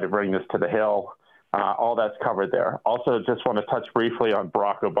he tried to bring this to the Hill. All that's covered there. Also, just want to touch briefly on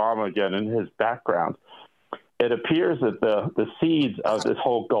Barack Obama again and his background. It appears that the seeds of this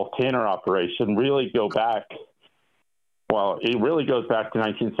whole Gulf Tanner operation really go back, it really goes back to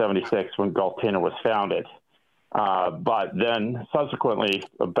 1976 when Gulf Tanner was founded. But then subsequently,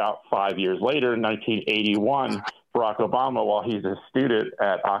 about 5 years later, in 1981, Barack Obama, while he's a student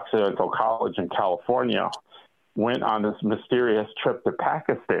at Occidental College in California, went on this mysterious trip to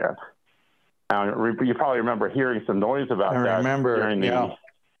Pakistan. You probably remember hearing some noise about that. I remember,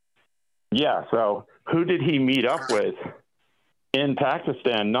 Yeah, so who did he meet up with in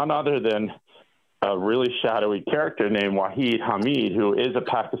Pakistan? None other than a really shadowy character named Wahid Hamid, who is a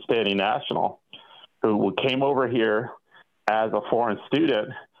Pakistani national, who came over here as a foreign student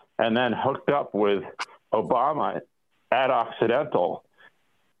and then hooked up with Obama at Occidental,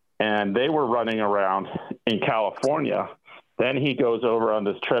 and they were running around in California. Then he goes over on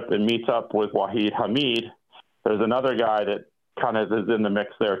this trip and meets up with Wahid Hamid. There's another guy that kind of is in the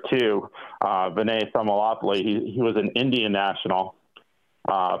mix there too, Vinay Thamalapalli. He was an Indian national.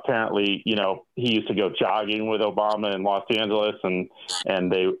 Apparently, you know, he used to go jogging with Obama in Los Angeles,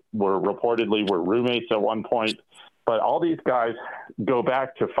 and they were reportedly were roommates at one point. But all these guys go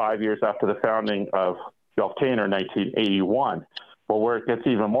back to 5 years after the founding of Gulftainer in 1981. Well, where it gets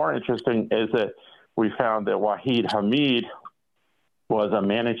even more interesting is that we found that Wahid Hamid was a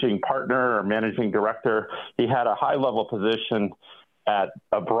managing partner or managing director. He had a high-level position at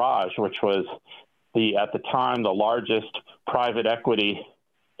Abraj, which was at the time, the largest private equity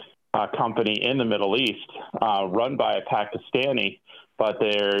company in the Middle East, run by a Pakistani, but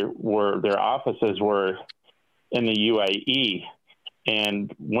their offices were in the UAE.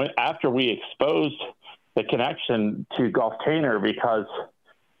 And after we exposed the connection to Gulftainer, because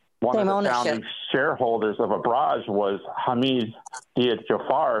one of the founding shareholders of Abraj was Hamid Diaz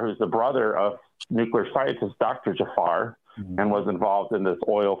Jafar, who's the brother of nuclear scientist Dr. Jafar, and was involved in this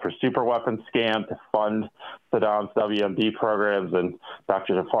oil for superweapons scam to fund Saddam's WMD programs and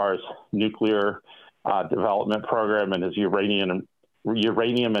Dr. Jafar's nuclear development program and his uranium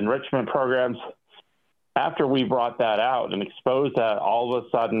enrichment programs. After we brought that out and exposed that, all of a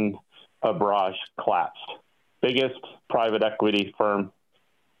sudden, Abraj collapsed. Biggest private equity firm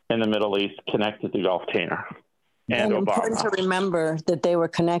in the Middle East connected to Gulftainer. And important to remember that they were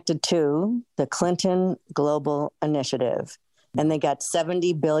connected to the Clinton Global Initiative, and they got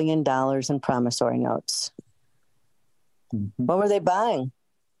 $70 billion in promissory notes. Mm-hmm. What were they buying?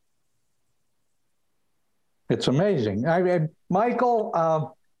 It's amazing. I mean, Michael,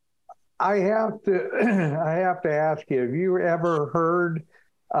 I have to ask you: have you ever heard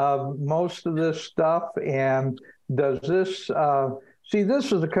of most of this stuff? And does this? See,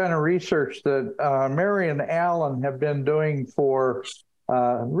 this is the kind of research that Mary and Alan have been doing for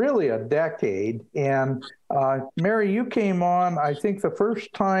really a decade. And Mary, you came on, I think the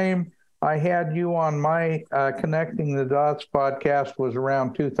first time I had you on my Connecting the Dots podcast was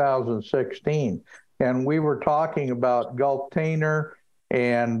around 2016. And we were talking about Gulftainer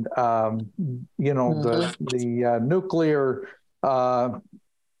and, the nuclear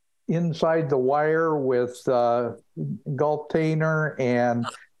inside the wire with Gulftainer and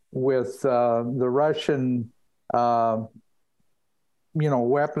with the Russian,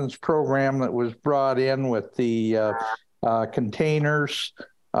 weapons program that was brought in with the containers.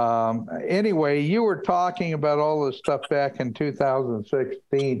 Anyway, you were talking about all this stuff back in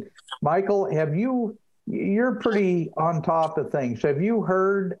 2016. Michael, you're pretty on top of things. Have you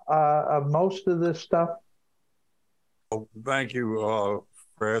heard of most of this stuff? Well, thank you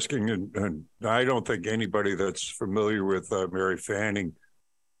for asking, and I don't think anybody that's familiar with Mary Fanning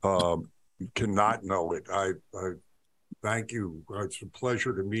cannot know it. I thank you. It's a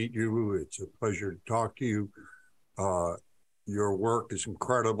pleasure to meet you. It's a pleasure to talk to you. Your work is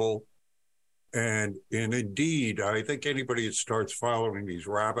incredible. And indeed, I think anybody that starts following these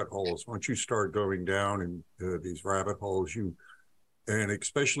rabbit holes, once you start going down in these rabbit holes, and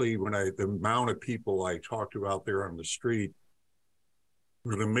especially when the amount of people I talk to out there on the street,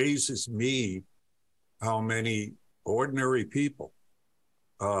 it amazes me how many ordinary people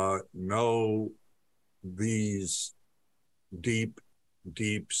know these deep,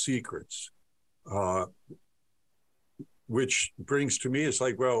 deep secrets, which brings to me, it's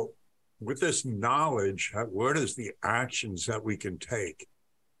like, well, with this knowledge, what is the actions that we can take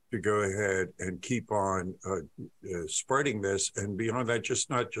to go ahead and keep on spreading this? And beyond that,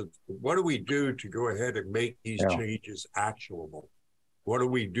 not just what do we do to go ahead and make these changes actionable? What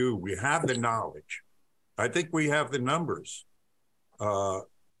do? We have the knowledge. I think we have the numbers.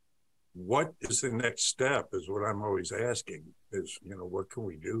 What is the next step is what I'm always asking is, what can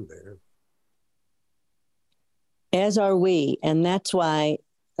we do there? As are we. And that's why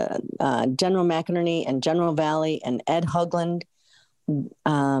General McInerney and General Valley and Ed Hoagland,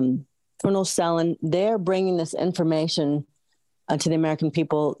 Colonel Sellon, they're bringing this information to the American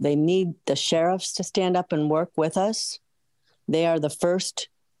people. They need the sheriffs to stand up and work with us. They are the first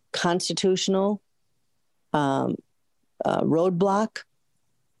constitutional roadblock.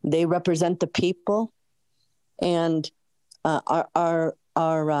 They represent the people, and our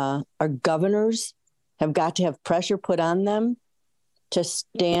governors have got to have pressure put on them to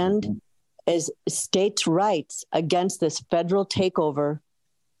stand as states' rights against this federal takeover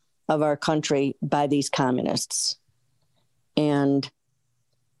of our country by these communists. And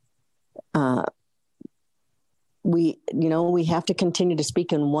we have to continue to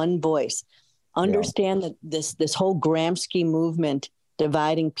speak in one voice. understand that this whole Gramsci movement,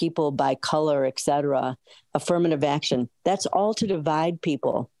 dividing people by color, et cetera, affirmative action, that's all to divide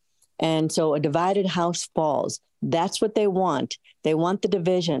people. And so a divided house falls. That's what they want. They want the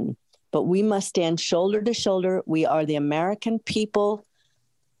division, but we must stand shoulder to shoulder. We are the American people,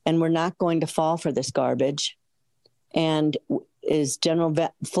 and we're not going to fall for this garbage. And is General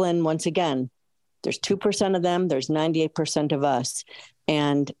Flynn, once again, there's 2% of them, there's 98% of us.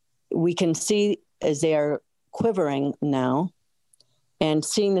 And we can see as they are quivering now and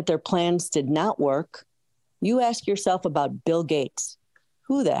seeing that their plans did not work. You ask yourself about Bill Gates.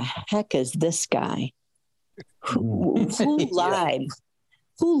 Who the heck is this guy? Who lied?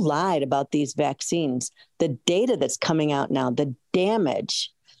 Who lied about these vaccines? The data that's coming out now, the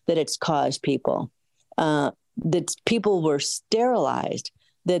damage that it's caused people, that people were sterilized,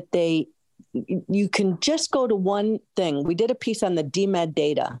 that you can just go to one thing. We did a piece on the DMED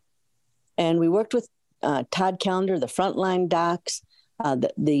data, and we worked with Todd Callender, the frontline docs,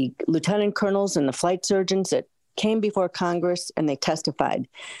 the lieutenant colonels and the flight surgeons that came before Congress, and they testified.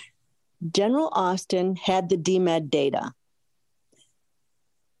 General Austin had the DMED data.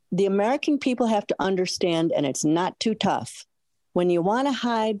 The American people have to understand, and it's not too tough, when you want to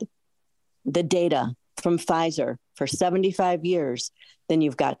hide the data from Pfizer for 75 years, then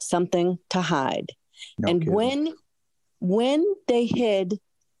you've got something to hide. And when they hid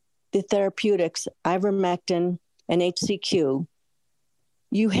the therapeutics, ivermectin and HCQ,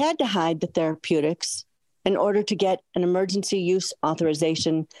 you had to hide the therapeutics in order to get an emergency use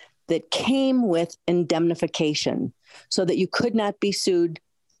authorization that came with indemnification so that you could not be sued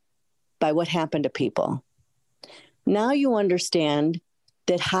by what happened to people. Now you understand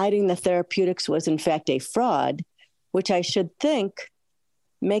that hiding the therapeutics was in fact a fraud, which I should think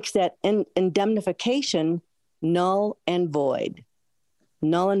makes that indemnification null and void.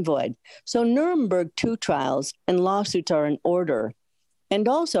 Null and void. So Nuremberg 2 trials and lawsuits are in order. And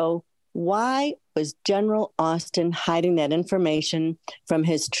also, why was General Austin hiding that information from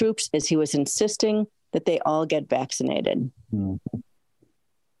his troops as he was insisting that they all get vaccinated? Mm-hmm.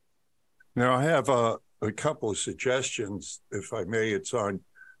 Now, I have a couple of suggestions, if I may. It's on.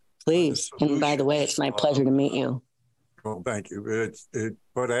 Please. And by the way, it's my pleasure to meet you. Well, thank you.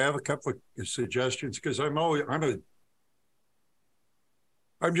 But I have a couple of suggestions because I'm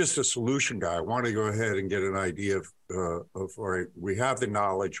just a solution guy. I want to go ahead and get an idea of all right, we have the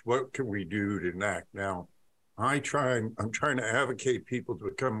knowledge. What can we do to enact? Now, I'm trying to advocate people to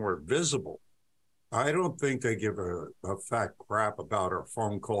become more visible. I don't think they give a fat crap about our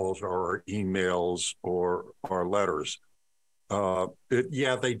phone calls or our emails or our letters.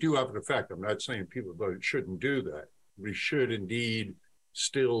 They do have an effect. I'm not saying people shouldn't do that. We should indeed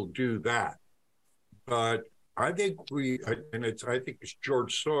still do that. But I think I think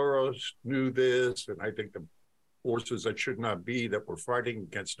George Soros knew this, and I think the forces that should not be that we're fighting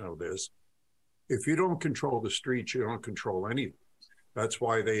against know this. If you don't control the streets, you don't control anything. That's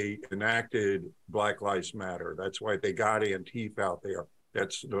why they enacted Black Lives Matter. That's why they got Antifa out there.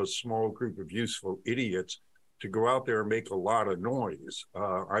 That's those small group of useful idiots to go out there and make a lot of noise.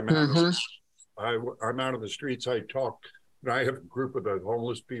 I'm out of the streets. I talk. And I have a group of the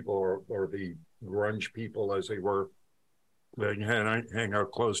homeless people or the grunge people, as they were. They hang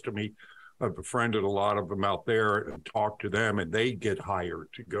out close to me. I've befriended a lot of them out there and talked to them, and they get hired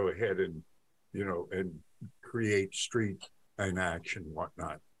to go ahead and, and create street and action and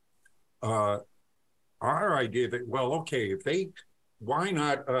whatnot. Our idea that, why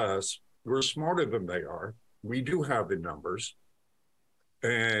not us? We're smarter than they are. We do have the numbers.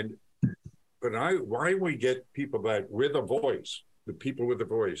 But why don't we get people that with a voice, the people with a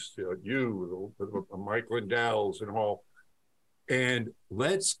voice, Mike Lindell's and all, and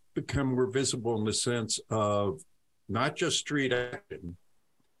let's become more visible in the sense of not just street action,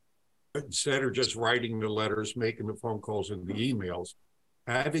 but instead of just writing the letters, making the phone calls and the emails,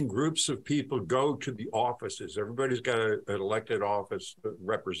 having groups of people go to the offices. Everybody's got an elected office, a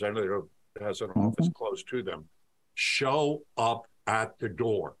representative has an office close to them. Show up at the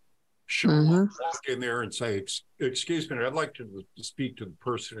door. Walk in there and say, excuse me, I'd like to speak to the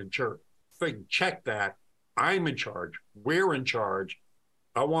person in charge. Check that. I'm in charge. We're in charge.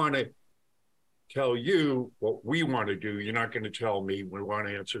 I want to tell you what we want to do. You're not going to tell me. We want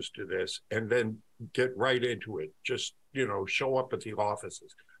answers to this. And then get right into it. Just, show up at the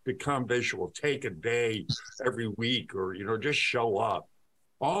offices. Become visual. Take a day every week or, just show up.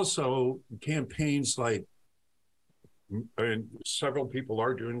 Also, campaigns like, and several people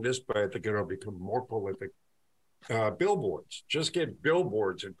are doing this, but I think it'll become more prolific. Billboards. Just get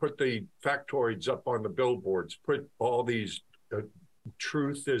billboards and put the factoids up on the billboards. Put all these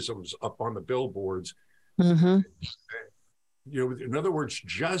truthisms up on the billboards. Mm-hmm. In other words,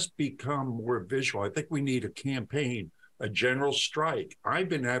 just become more visual. I think we need a campaign, a general strike. I've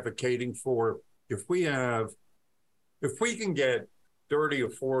been advocating for if we can get 30 or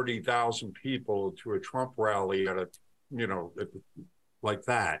 40,000 people to a Trump rally like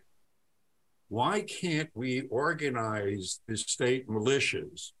that, why can't we organize the state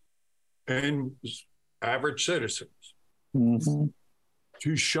militias and average citizens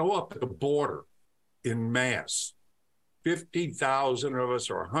to show up at the border in mass, 50,000 of us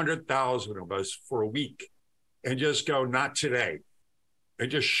or 100,000 of us for a week, and just go, not today, and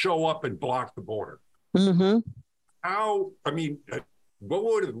just show up and block the border? Mm-hmm. What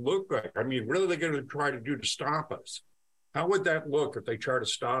would it look like? What are they going to try to do to stop us? How would that look if they try to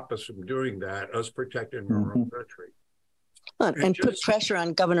stop us from doing that, us protecting our own country? And put pressure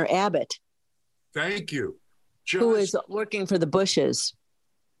on Governor Abbott. Thank you. Who is working for the Bushes.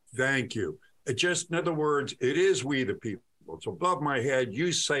 Thank you. In other words, it is we the people. It's above my head.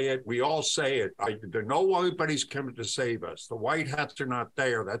 You say it. We all say it. Nobody's coming to save us. The white hats are not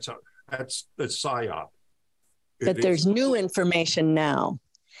there. That's the psyop. But there's new information now.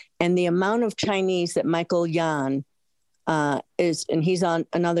 And the amount of Chinese that Michael Yan is, and he's on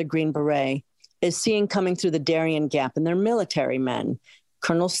another Green Beret, is seeing coming through the Darien Gap, and they're military men.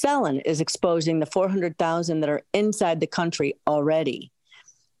 Colonel Sellen is exposing the 400,000 that are inside the country already.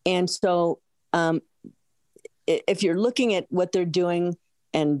 And so if you're looking at what they're doing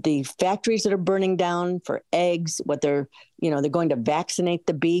and the factories that are burning down for eggs, what they're going to vaccinate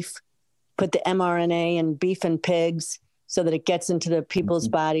the beef, put the mRNA in beef and pigs so that it gets into the people's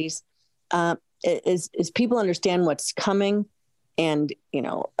bodies, is people understand what's coming, and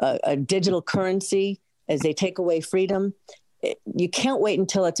a digital currency as they take away freedom. You can't wait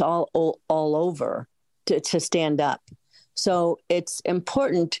until it's all over to stand up. So it's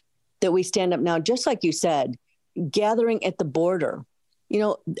important that we stand up now, just like you said, gathering at the border.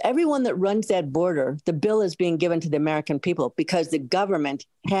 Everyone that runs that border, the bill is being given to the American people because the government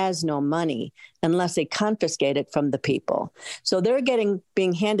has no money unless they confiscate it from the people. So they're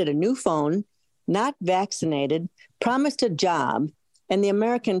being handed a new phone, not vaccinated, promised a job, and the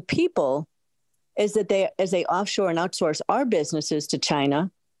American people, as they offshore and outsource our businesses to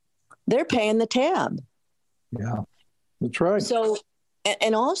China, they're paying the tab. Yeah, that's right. So,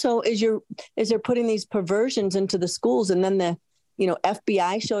 and also as they're putting these perversions into the schools, and then the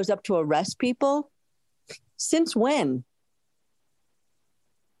FBI shows up to arrest people. Since when?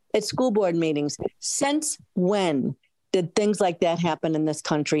 At school board meetings. Since when did things like that happen in this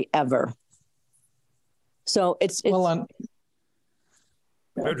country ever? So it's well,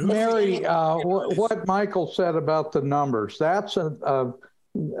 Mary, what Michael said about the numbers, that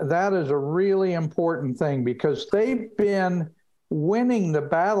is a really important thing, because they've been winning the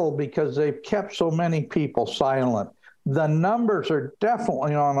battle because they've kept so many people silent. The numbers are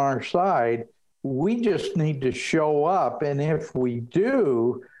definitely on our side. We just need to show up, and if we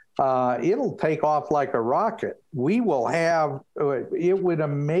do, it'll take off like a rocket. We will have, it would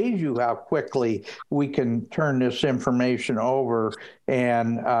amaze you how quickly we can turn this information over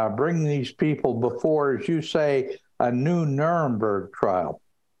and bring these people before, as you say, a new Nuremberg trial.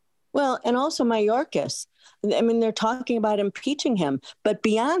 Well, and also Mayorkas. They're talking about impeaching him. But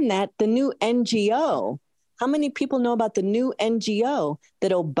beyond that, the new NGO, how many people know about the new NGO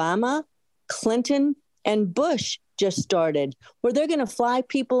that Obama, Clinton, and Bush just started, where they're going to fly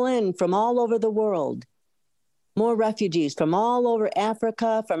people in from all over the world, more refugees from all over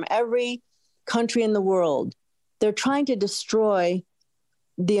Africa, from every country in the world. They're trying to destroy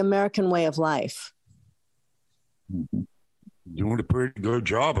the American way of life. Doing a pretty good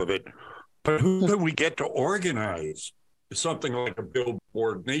job of it. But who can we get to organize something like a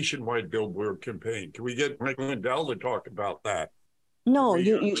billboard, nationwide billboard campaign? Can we get Mike Lindell to talk about that? No,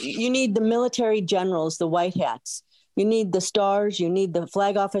 you need the military generals, the white hats. You need the stars. You need the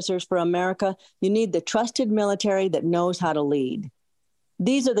flag officers for America. You need the trusted military that knows how to lead.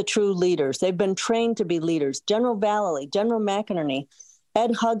 These are the true leaders. They've been trained to be leaders. General Vallely, General McInerney,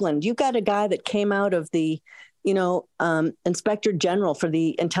 Ed Hugland. You got a guy that came out of the, Inspector General for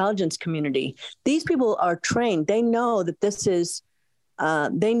the intelligence community. These people are trained. They know that this is,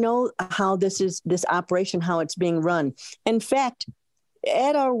 they know how this operation, how it's being run. In fact,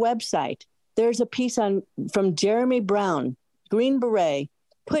 at our website, there's a piece from Jeremy Brown, Green Beret,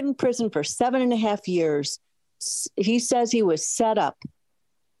 put in prison for 7.5 years. He says he was set up,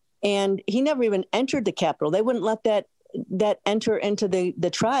 and he never even entered the Capitol. They wouldn't let that enter into the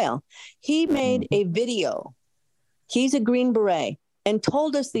trial. He made a video. He's a Green Beret, and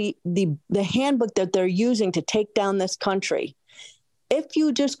told us the handbook that they're using to take down this country. If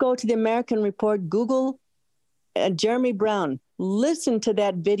you just go to the American Report, Google Jeremy Brown, listen to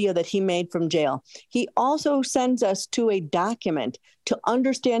that video that he made from jail. He also sends us to a document to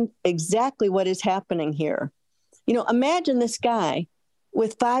understand exactly what is happening here. You know, imagine this guy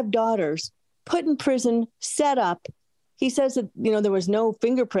with 5 daughters put in prison, set up. He says that, you know, there was no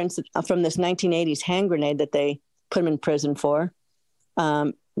fingerprints from this 1980s hand grenade that they put him in prison for.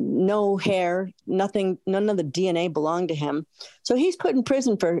 No hair, nothing, none of the DNA belonged to him. So he's put in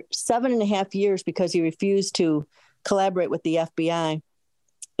prison for 7.5 years because he refused to collaborate with the FBI.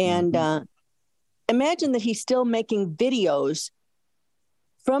 And imagine that he's still making videos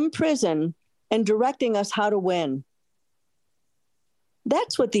from prison and directing us how to win.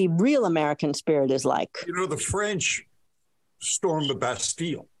 That's what the real American spirit is like. You know, the French stormed the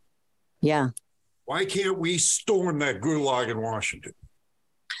Bastille. Yeah. Why can't we storm that gulag in Washington?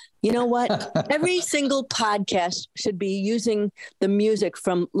 You know what? Every single podcast should be using the music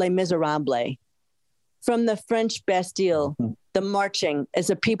from Les Miserables, from the French Bastille, the marching as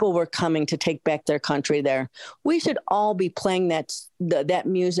the people were coming to take back their country there. We should all be playing that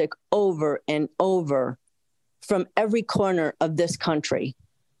music over and over from every corner of this country.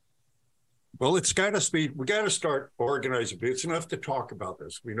 Well, it's got to be, we got to start organizing. It's enough to talk about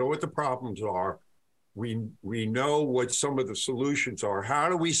this. We know what the problems are. We know what some of the solutions are. How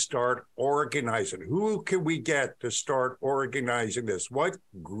do we start organizing? Who can we get to start organizing this? What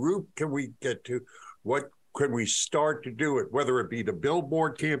group can we get to? What can we start to do it? Whether it be the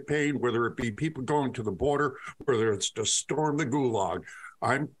billboard campaign, whether it be people going to the border, whether it's to storm the gulag.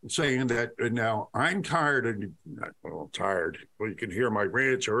 I'm saying that now I'm tired tired. Well, you can hear my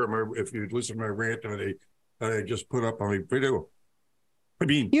rants, or if you listen to my rant that I just put up on my video. I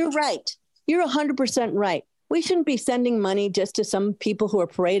mean, you're right. You're 100% right. We shouldn't be sending money just to some people who are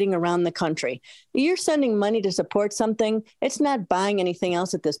parading around the country. You're sending money to support something. It's not buying anything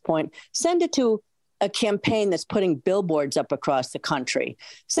else at this point. Send it to a campaign that's putting billboards up across the country.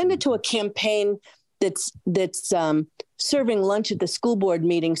 Send it to a campaign that's serving lunch at the school board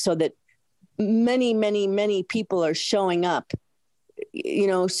meeting so that many, many, many people are showing up. You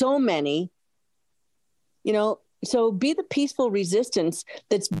know, so many, you know. So be the peaceful resistance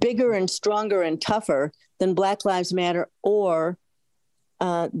that's bigger and stronger and tougher than Black Lives Matter or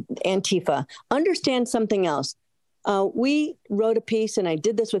Antifa. Understand something else. We wrote a piece, and I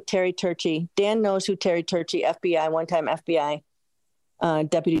did this with Terry Turchie. Dan knows who Terry Turchie, FBI, one-time FBI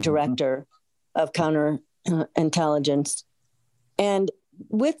deputy director of counterintelligence. And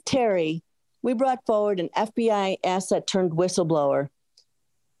with Terry, we brought forward an FBI asset turned whistleblower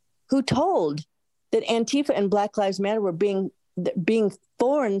who told that Antifa and Black Lives Matter were being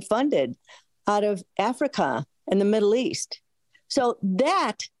foreign funded out of Africa and the Middle East. So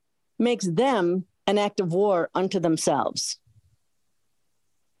that makes them an act of war unto themselves.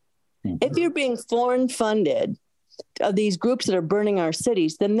 If you're being foreign funded of these groups that are burning our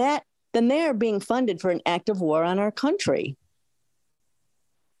cities, then they are being funded for an act of war on our country.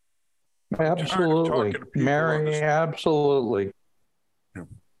 Absolutely, Mary, absolutely.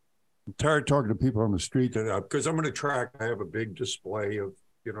 I'm tired of talking to people on the street because I'm going to I have a big display of,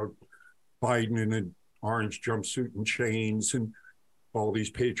 you know, Biden in an orange jumpsuit and chains and all these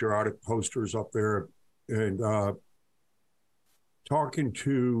patriotic posters up there, and talking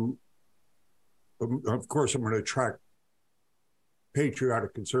to, of course, I'm going to attract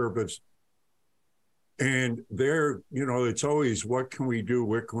patriotic conservatives. And they're, you know, it's always, what can we do?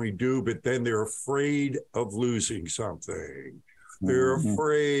 What can we do? But then they're afraid of losing something. They're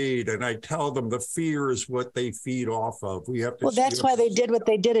afraid. And I tell them the fear is what they feed off of. We have to. Well, that's why they did what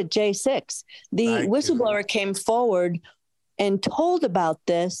they did at J6. The whistleblower came forward and told about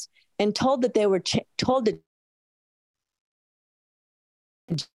this and told that they were told that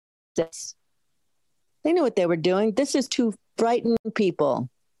they knew what they were doing. This is to frighten people.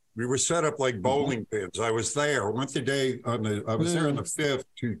 We were set up like bowling pins. I was there. I went the day on the. I was there on the 5th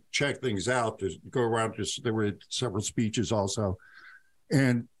to check things out. To go around. There were several speeches also,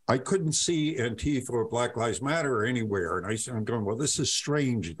 and I couldn't see Antifa or Black Lives Matter anywhere. And I'm going, well, this is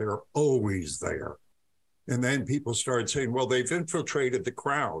strange. They're always there. And then people started saying, well, they've infiltrated the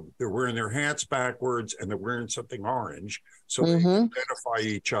crowd. They're wearing their hats backwards and they're wearing something orange. So they can identify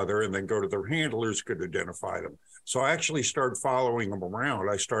each other, and then go to their handlers could identify them. So I actually started following them around.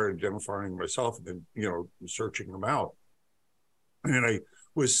 I started identifying myself and then, you know, searching them out. And I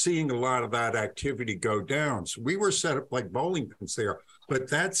was seeing a lot of that activity go down. So we were set up like bowling pins there, but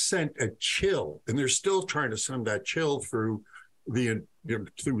that sent a chill, and they're still trying to send that chill through the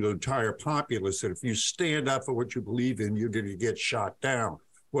entire populace, that if you stand up for what you believe in, you're going to get shot down.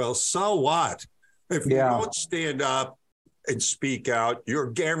 Well, so what? If you don't stand up, and speak out, you're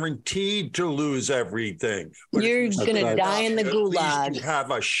guaranteed to lose everything. But You're going to die in the gulag. At least you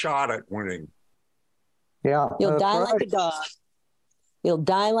have a shot at winning. Yeah. You'll die like a dog. You'll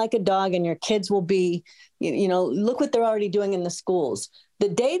die like a dog, and your kids will be, look what they're already doing in the schools. The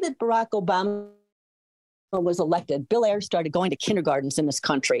day that Barack Obama was elected, Bill Ayers started going to kindergartens in this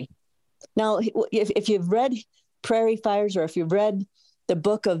country. Now, if you've read Prairie Fires, or if you've read the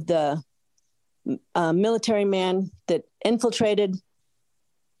book of the military man that infiltrated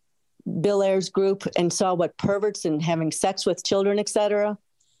Bill Ayers' group and saw what perverts and having sex with children, etc.,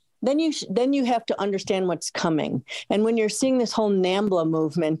 then you have to understand what's coming. And when you're seeing this whole NAMBLA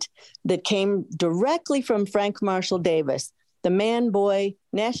movement that came directly from Frank Marshall Davis, the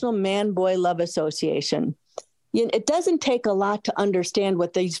National Man Boy Love Association, it doesn't take a lot to understand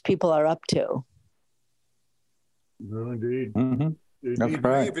what these people are up to. No, indeed. Mm-hmm. That's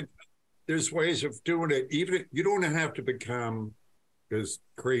right. There's ways of doing it. Even if you don't have to become as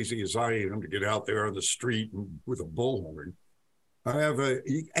crazy as I am to get out there on the street with a bullhorn. I have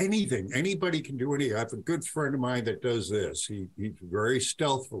anything. Anybody can do anything. I have a good friend of mine that does this. He very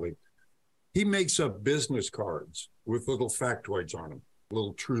stealthily. He makes up business cards with little factoids on them,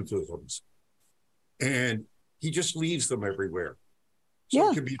 little truthisms, and he just leaves them everywhere. So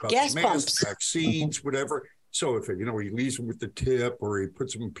it could be about gas masks, pumps, vaccines, whatever. So if he leaves them with the tip, or he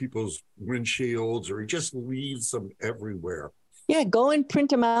puts them in people's windshields, or he just leaves them everywhere. Yeah, go and print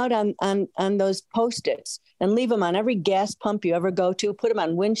them out on those Post-its and leave them on every gas pump you ever go to. Put them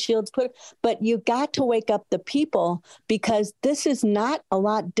on windshields. But you got to wake up the people, because this is not a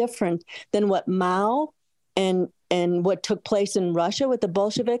lot different than what Mao and what took place in Russia with the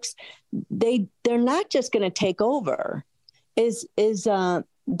Bolsheviks. They're not just going to take over.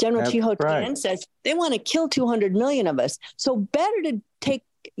 General Chi Ho-Tian says they want to kill 200 million of us. So better to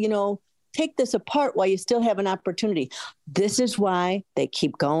take this apart while you still have an opportunity. This is why they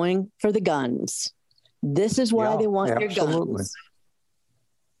keep going for the guns. This is why they want your guns.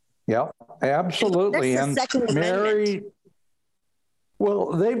 Yeah, absolutely. And Mary,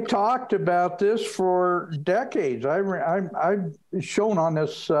 well, they've talked about this for decades. I've shown on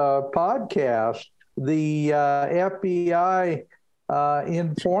this podcast the FBI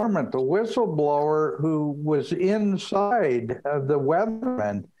informant, the whistleblower who was inside the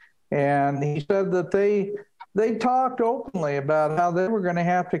weatherman. And he said that they talked openly about how they were going to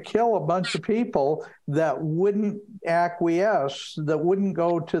have to kill a bunch of people that wouldn't acquiesce, that wouldn't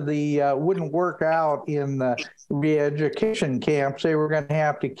go to wouldn't work out in the re-education camps. They were going to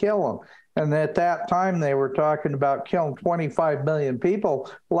have to kill them. And at that time, they were talking about killing 25 million people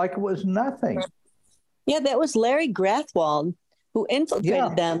like it was nothing. Yeah, that was Larry Grathwold who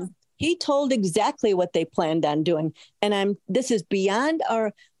infiltrated them. He told exactly what they planned on doing. And this is beyond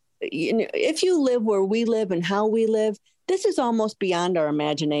our... if you live where we live and how we live, this is almost beyond our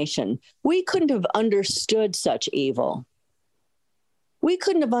imagination. We couldn't have understood such evil. We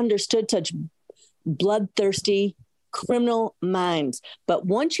couldn't have understood such bloodthirsty criminal minds. But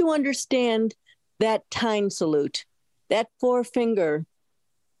once you understand that time salute, that four-finger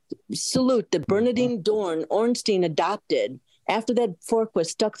salute that Bernadine Ornstein adopted after that fork was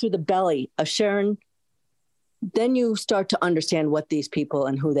stuck through the belly of Sharon, then you start to understand what these people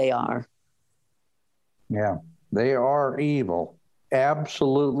and who they are. Yeah, they are evil,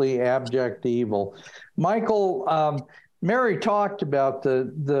 absolutely abject evil. Michael, Mary talked about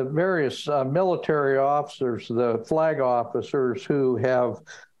the various military officers, the flag officers who have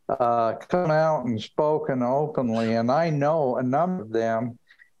come out and spoken openly, and I know a number of them,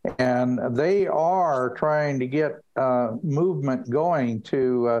 and they are trying to get movement going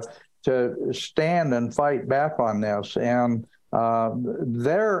to stand and fight back on this. And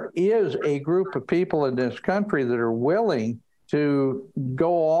there is a group of people in this country that are willing to go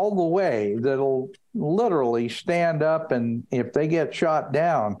all the way, that'll literally stand up, and if they get shot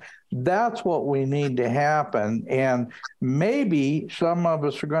down, that's what we need to happen. And maybe some of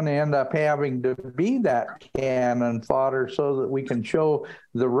us are going to end up having to be that cannon fodder so that we can show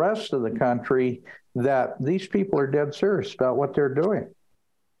the rest of the country that these people are dead serious about what they're doing.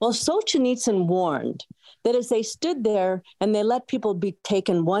 Well, Solzhenitsyn warned that as they stood there and they let people be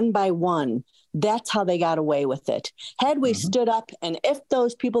taken one by one, that's how they got away with it. Had we stood up, and if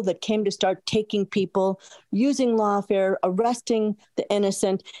those people that came to start taking people, using lawfare, arresting the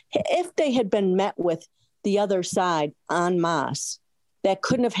innocent, if they had been met with the other side en masse, that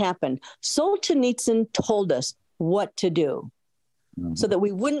couldn't have happened. Solzhenitsyn told us what to do so that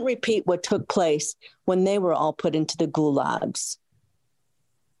we wouldn't repeat what took place when they were all put into the gulags.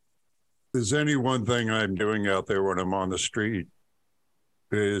 There's any one thing I'm doing out there when I'm on the street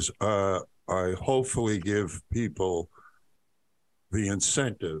is I hopefully give people the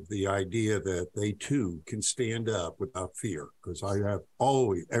incentive, the idea that they too can stand up without fear. Because I have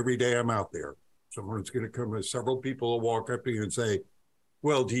always, every day I'm out there, someone's going to come, several people will walk up to you and say,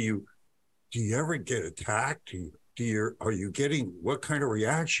 well, do you ever get attacked? Are you getting, what kind of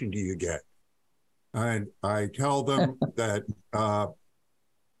reaction do you get? And I tell them that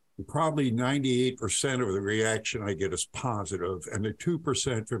probably 98% of the reaction I get is positive, and the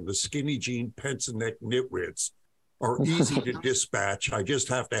 2% from the skinny jean, pencil neck nitwits are easy to dispatch. I just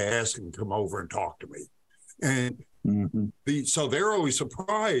have to ask them to come over and talk to me. And so they're always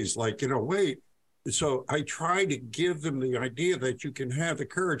surprised, like, wait. So I try to give them the idea that you can have the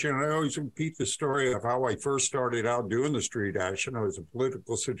courage. And I always repeat the story of how I first started out doing the street action. I was a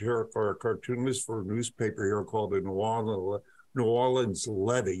political satiric or a cartoonist for a newspaper here called the New Orleans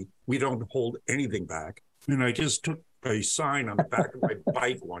Levy. We don't hold anything back. And I just took a sign on the back of my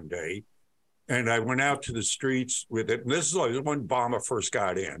bike one day, and I went out to the streets with it. And this is like when Obama first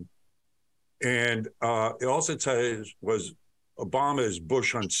got in. And it also said was Obama is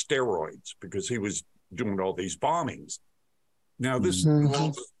Bush on steroids, because he was doing all these bombings. Now, this is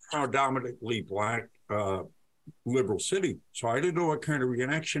a predominantly Black liberal city. So I didn't know what kind of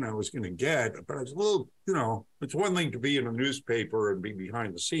reaction I was going to get, but I was a little, it's one thing to be in a newspaper and be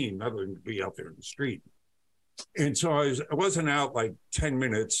behind the scene, another than to be out there in the street. And so I wasn't out like 10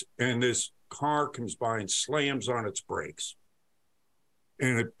 minutes, and this car comes by and slams on its brakes,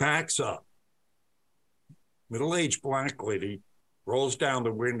 and it backs up. Middle-aged Black lady rolls down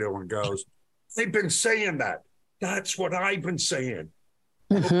the window and goes, they've been saying that. That's what I've been saying.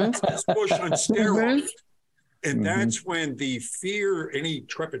 That's Bush on steroids. And that's when the fear, any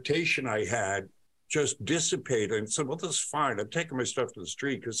trepidation I had, just dissipated and said, well, this is fine. I'm taking my stuff to the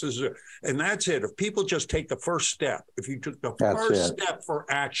street because this is it. And that's it. If people just take the first step, if you took the first step for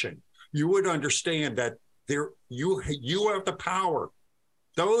action, you would understand that you have the power.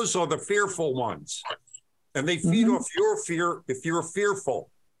 Those are the fearful ones. And they feed off your fear if you're fearful.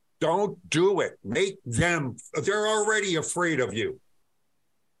 Don't do it. Make them, they're already afraid of you.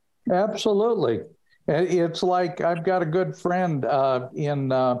 Absolutely. It's like I've got a good friend in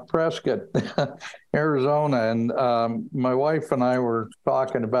Prescott, Arizona, and my wife and I were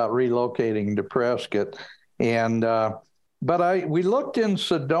talking about relocating to Prescott, and we looked in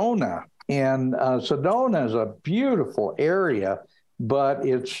Sedona, and Sedona is a beautiful area, but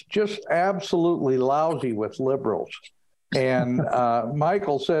it's just absolutely lousy with liberals. And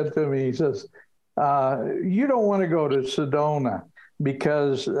Michael said to me, he says, you don't want to go to Sedona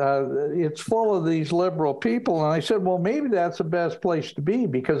because it's full of these liberal people. And I said, well, maybe that's the best place to be,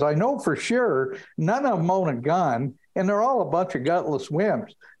 because I know for sure none of them own a gun, and they're all a bunch of gutless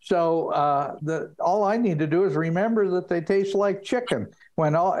wimps. So all I need to do is remember that they taste like chicken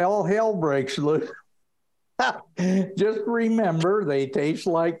when all hell breaks loose. Just remember they taste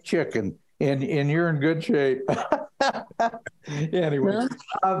like chicken, and you're in good shape. Anyway,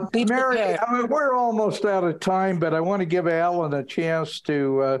 Mary, we're almost out of time, but I want to give Alan a chance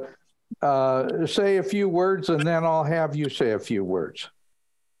to say a few words, and then I'll have you say a few words.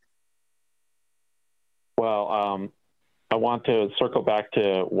 Well, I want to circle back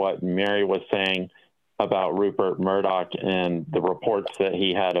to what Mary was saying about Rupert Murdoch and the reports that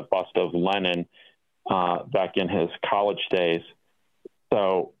he had a bust of Lenin back in his college days.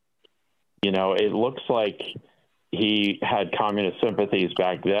 So, it looks like he had communist sympathies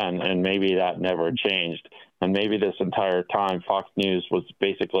back then, and maybe that never changed. And maybe this entire time, Fox News was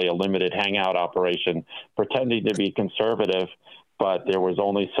basically a limited hangout operation, pretending to be conservative, but there was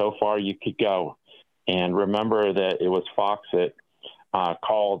only so far you could go. And remember that it was Fox that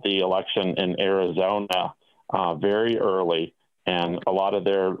called the election in Arizona very early, and a lot of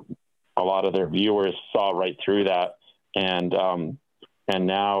their viewers saw right through that. And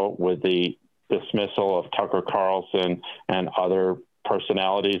now with the dismissal of Tucker Carlson and other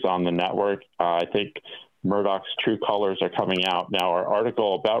personalities on the network, I think Murdoch's true colors are coming out. Now, our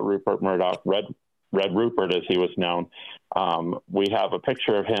article about Rupert Murdoch, Red Rupert as he was known, we have a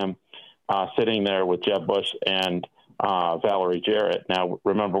picture of him sitting there with Jeb Bush and Valerie Jarrett. Now,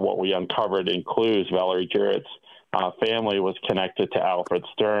 remember, what we uncovered includes Valerie Jarrett's family was connected to Alfred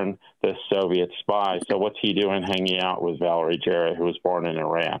Stern, this Soviet spy. So what's he doing hanging out with Valerie Jarrett, who was born in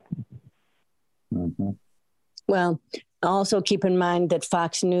Iran? Well, also keep in mind that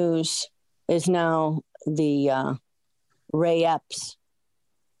Fox News is now the Ray Epps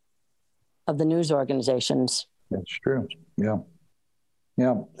of the news organizations. That's true.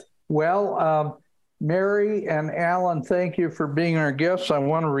 Yeah. Well, Mary and Alan, thank you for being our guests. I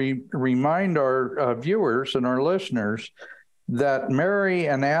want to remind our viewers and our listeners that Mary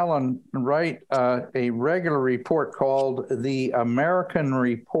and Alan write a regular report called the American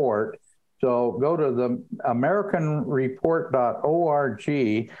Report. So go to the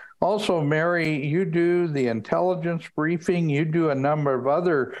AmericanReport.org. Also, Mary, you do the intelligence briefing. You do a number of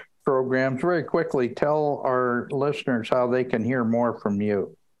other programs. Very quickly, tell our listeners how they can hear more from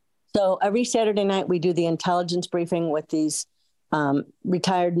you. So every Saturday night, we do the intelligence briefing with these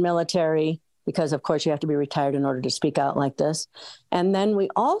retired military, because of course you have to be retired in order to speak out like this. And then we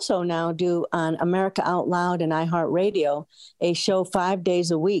also now do on America Out Loud and iHeartRadio a show 5 days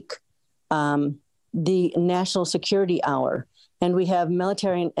a week, the National Security Hour. And we have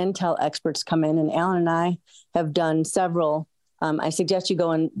military and intel experts come in, and Alan and I have done several. I suggest you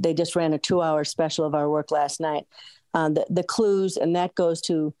go, and they just ran a 2-hour special of our work last night. The clues, and that goes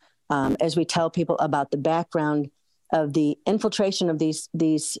to, as we tell people about the background of the infiltration of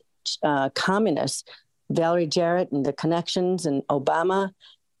these communists, Valerie Jarrett and the connections, and Obama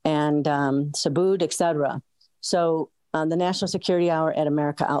and Sabood, et cetera. So the National Security Hour at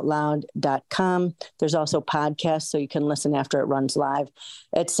AmericaOutloud.com. There's also podcasts, so you can listen after it runs live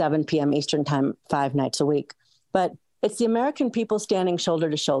at 7 p.m. Eastern Time, 5 nights a week. But it's the American people standing shoulder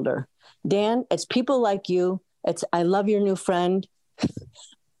to shoulder. Dan, it's people like you. It's I love your new friend.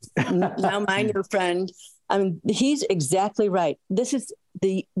 Now my new friend. I mean, he's exactly right. This is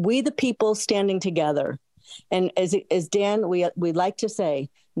we the people standing together. And as Dan, we like to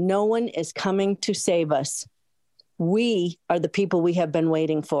say, no one is coming to save us. We are the people we have been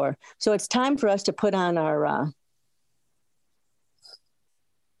waiting for. So it's time for us to put on our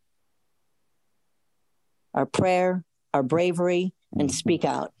prayer, our bravery, and speak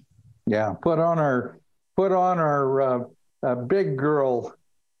out. Yeah, put on our big girl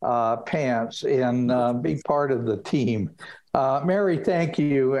pants and be part of the team. Mary, thank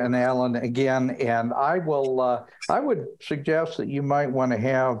you, and Alan again. And I would suggest that you might want to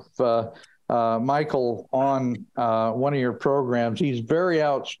have Michael on one of your programs. He's very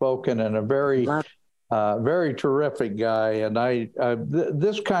outspoken and a very terrific guy. And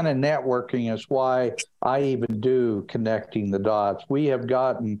this kind of networking is why I even do Connecting the Dots. We have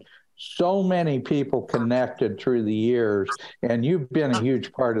gotten so many people connected through the years, and you've been a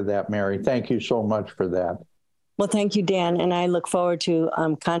huge part of that, Mary. Thank you so much for that. Well, thank you, Dan. And I look forward to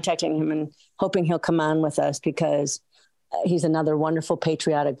contacting him and hoping he'll come on with us, because he's another wonderful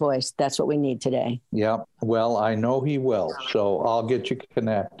patriotic voice. That's what we need today. Yeah, well, I know he will. So I'll get you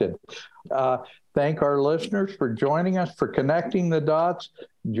connected. Thank our listeners for joining us for Connecting the Dots.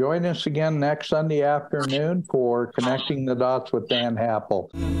 Join us again next Sunday afternoon for Connecting the Dots with Dan Happel.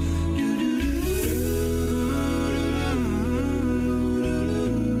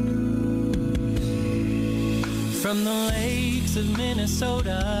 From the lakes of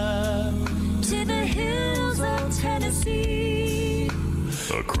Minnesota to the hills of Tennessee,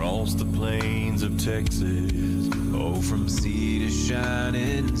 across the plains of Texas, oh, from sea to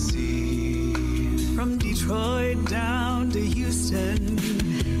shining sea, from Detroit down to Houston,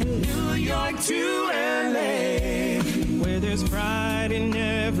 and New York to LA, where there's pride in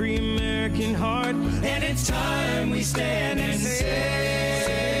every American heart, and it's time we stand and say,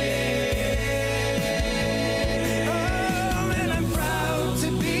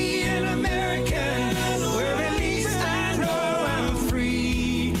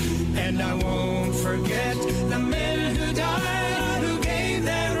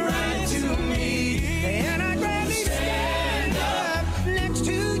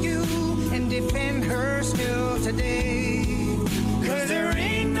 today.